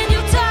spending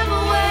your time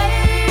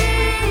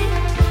away?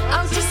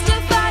 I'll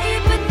justify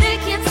it, but they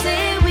can't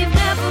say we've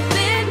never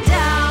been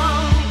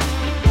down.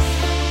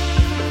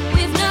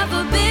 We've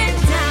never been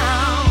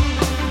down.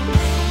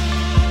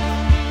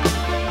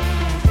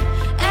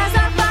 As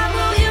I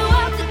follow you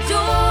out the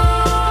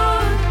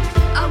door,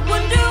 I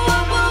wonder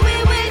what were we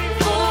waiting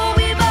for?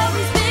 We've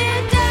always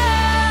been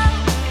down.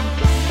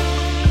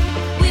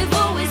 We've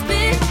always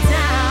been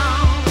down.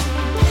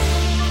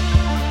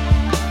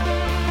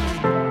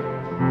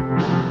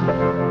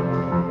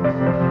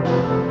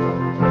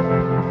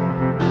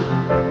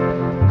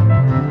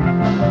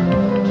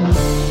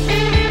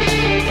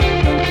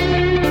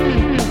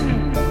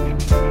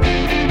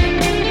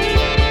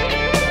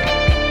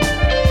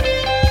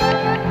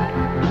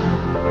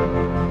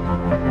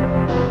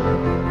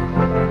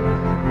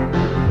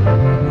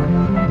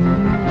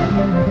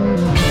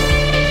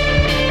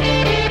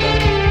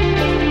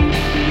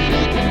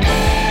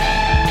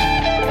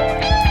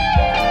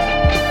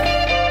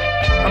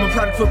 I'm a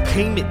product for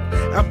payment.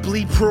 I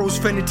bleed pros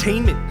for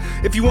entertainment.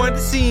 If you wanted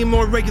to see a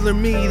more regular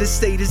me, the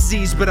state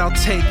disease, but I'll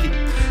take it.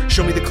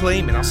 Show me the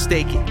claim and I'll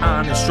stake it.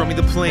 Honest, show me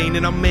the plane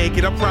and I'll make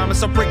it. I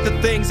promise I'll break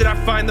the things that I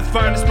find the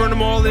finest, burn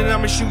them all and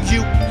I'ma shoot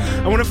you.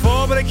 I wanna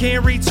fall, but I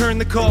can't return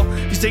the call.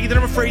 If you say that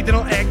I'm afraid, then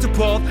I'll act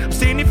appalled. I'm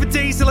standing for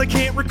days till I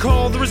can't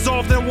recall the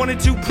resolve that I wanted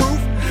to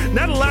prove.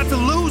 Not a lot to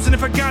lose, and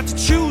if I got to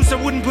choose, I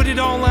wouldn't put it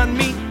all on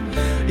me.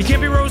 You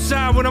can't be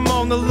roadside when I'm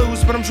on the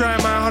loose, but I'm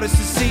trying my hardest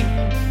to see.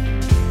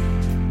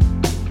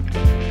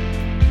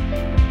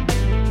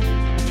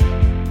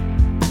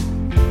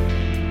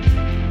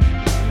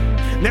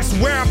 And that's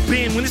where I've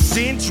been when the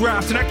sin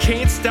dropped, and I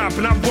can't stop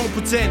and I won't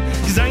pretend,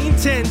 cause I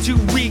intend to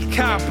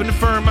recop and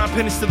affirm my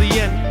penance to the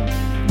end.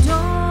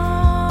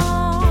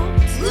 Don't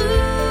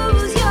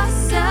lose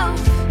yourself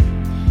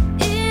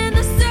in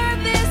the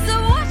service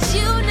of what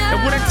you know.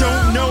 And what I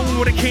don't know and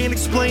what I can't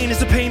explain is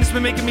the pain that's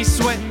been making me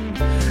sweat.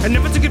 I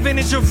never took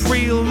advantage of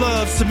real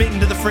love, submitting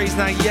to the phrase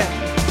not yet.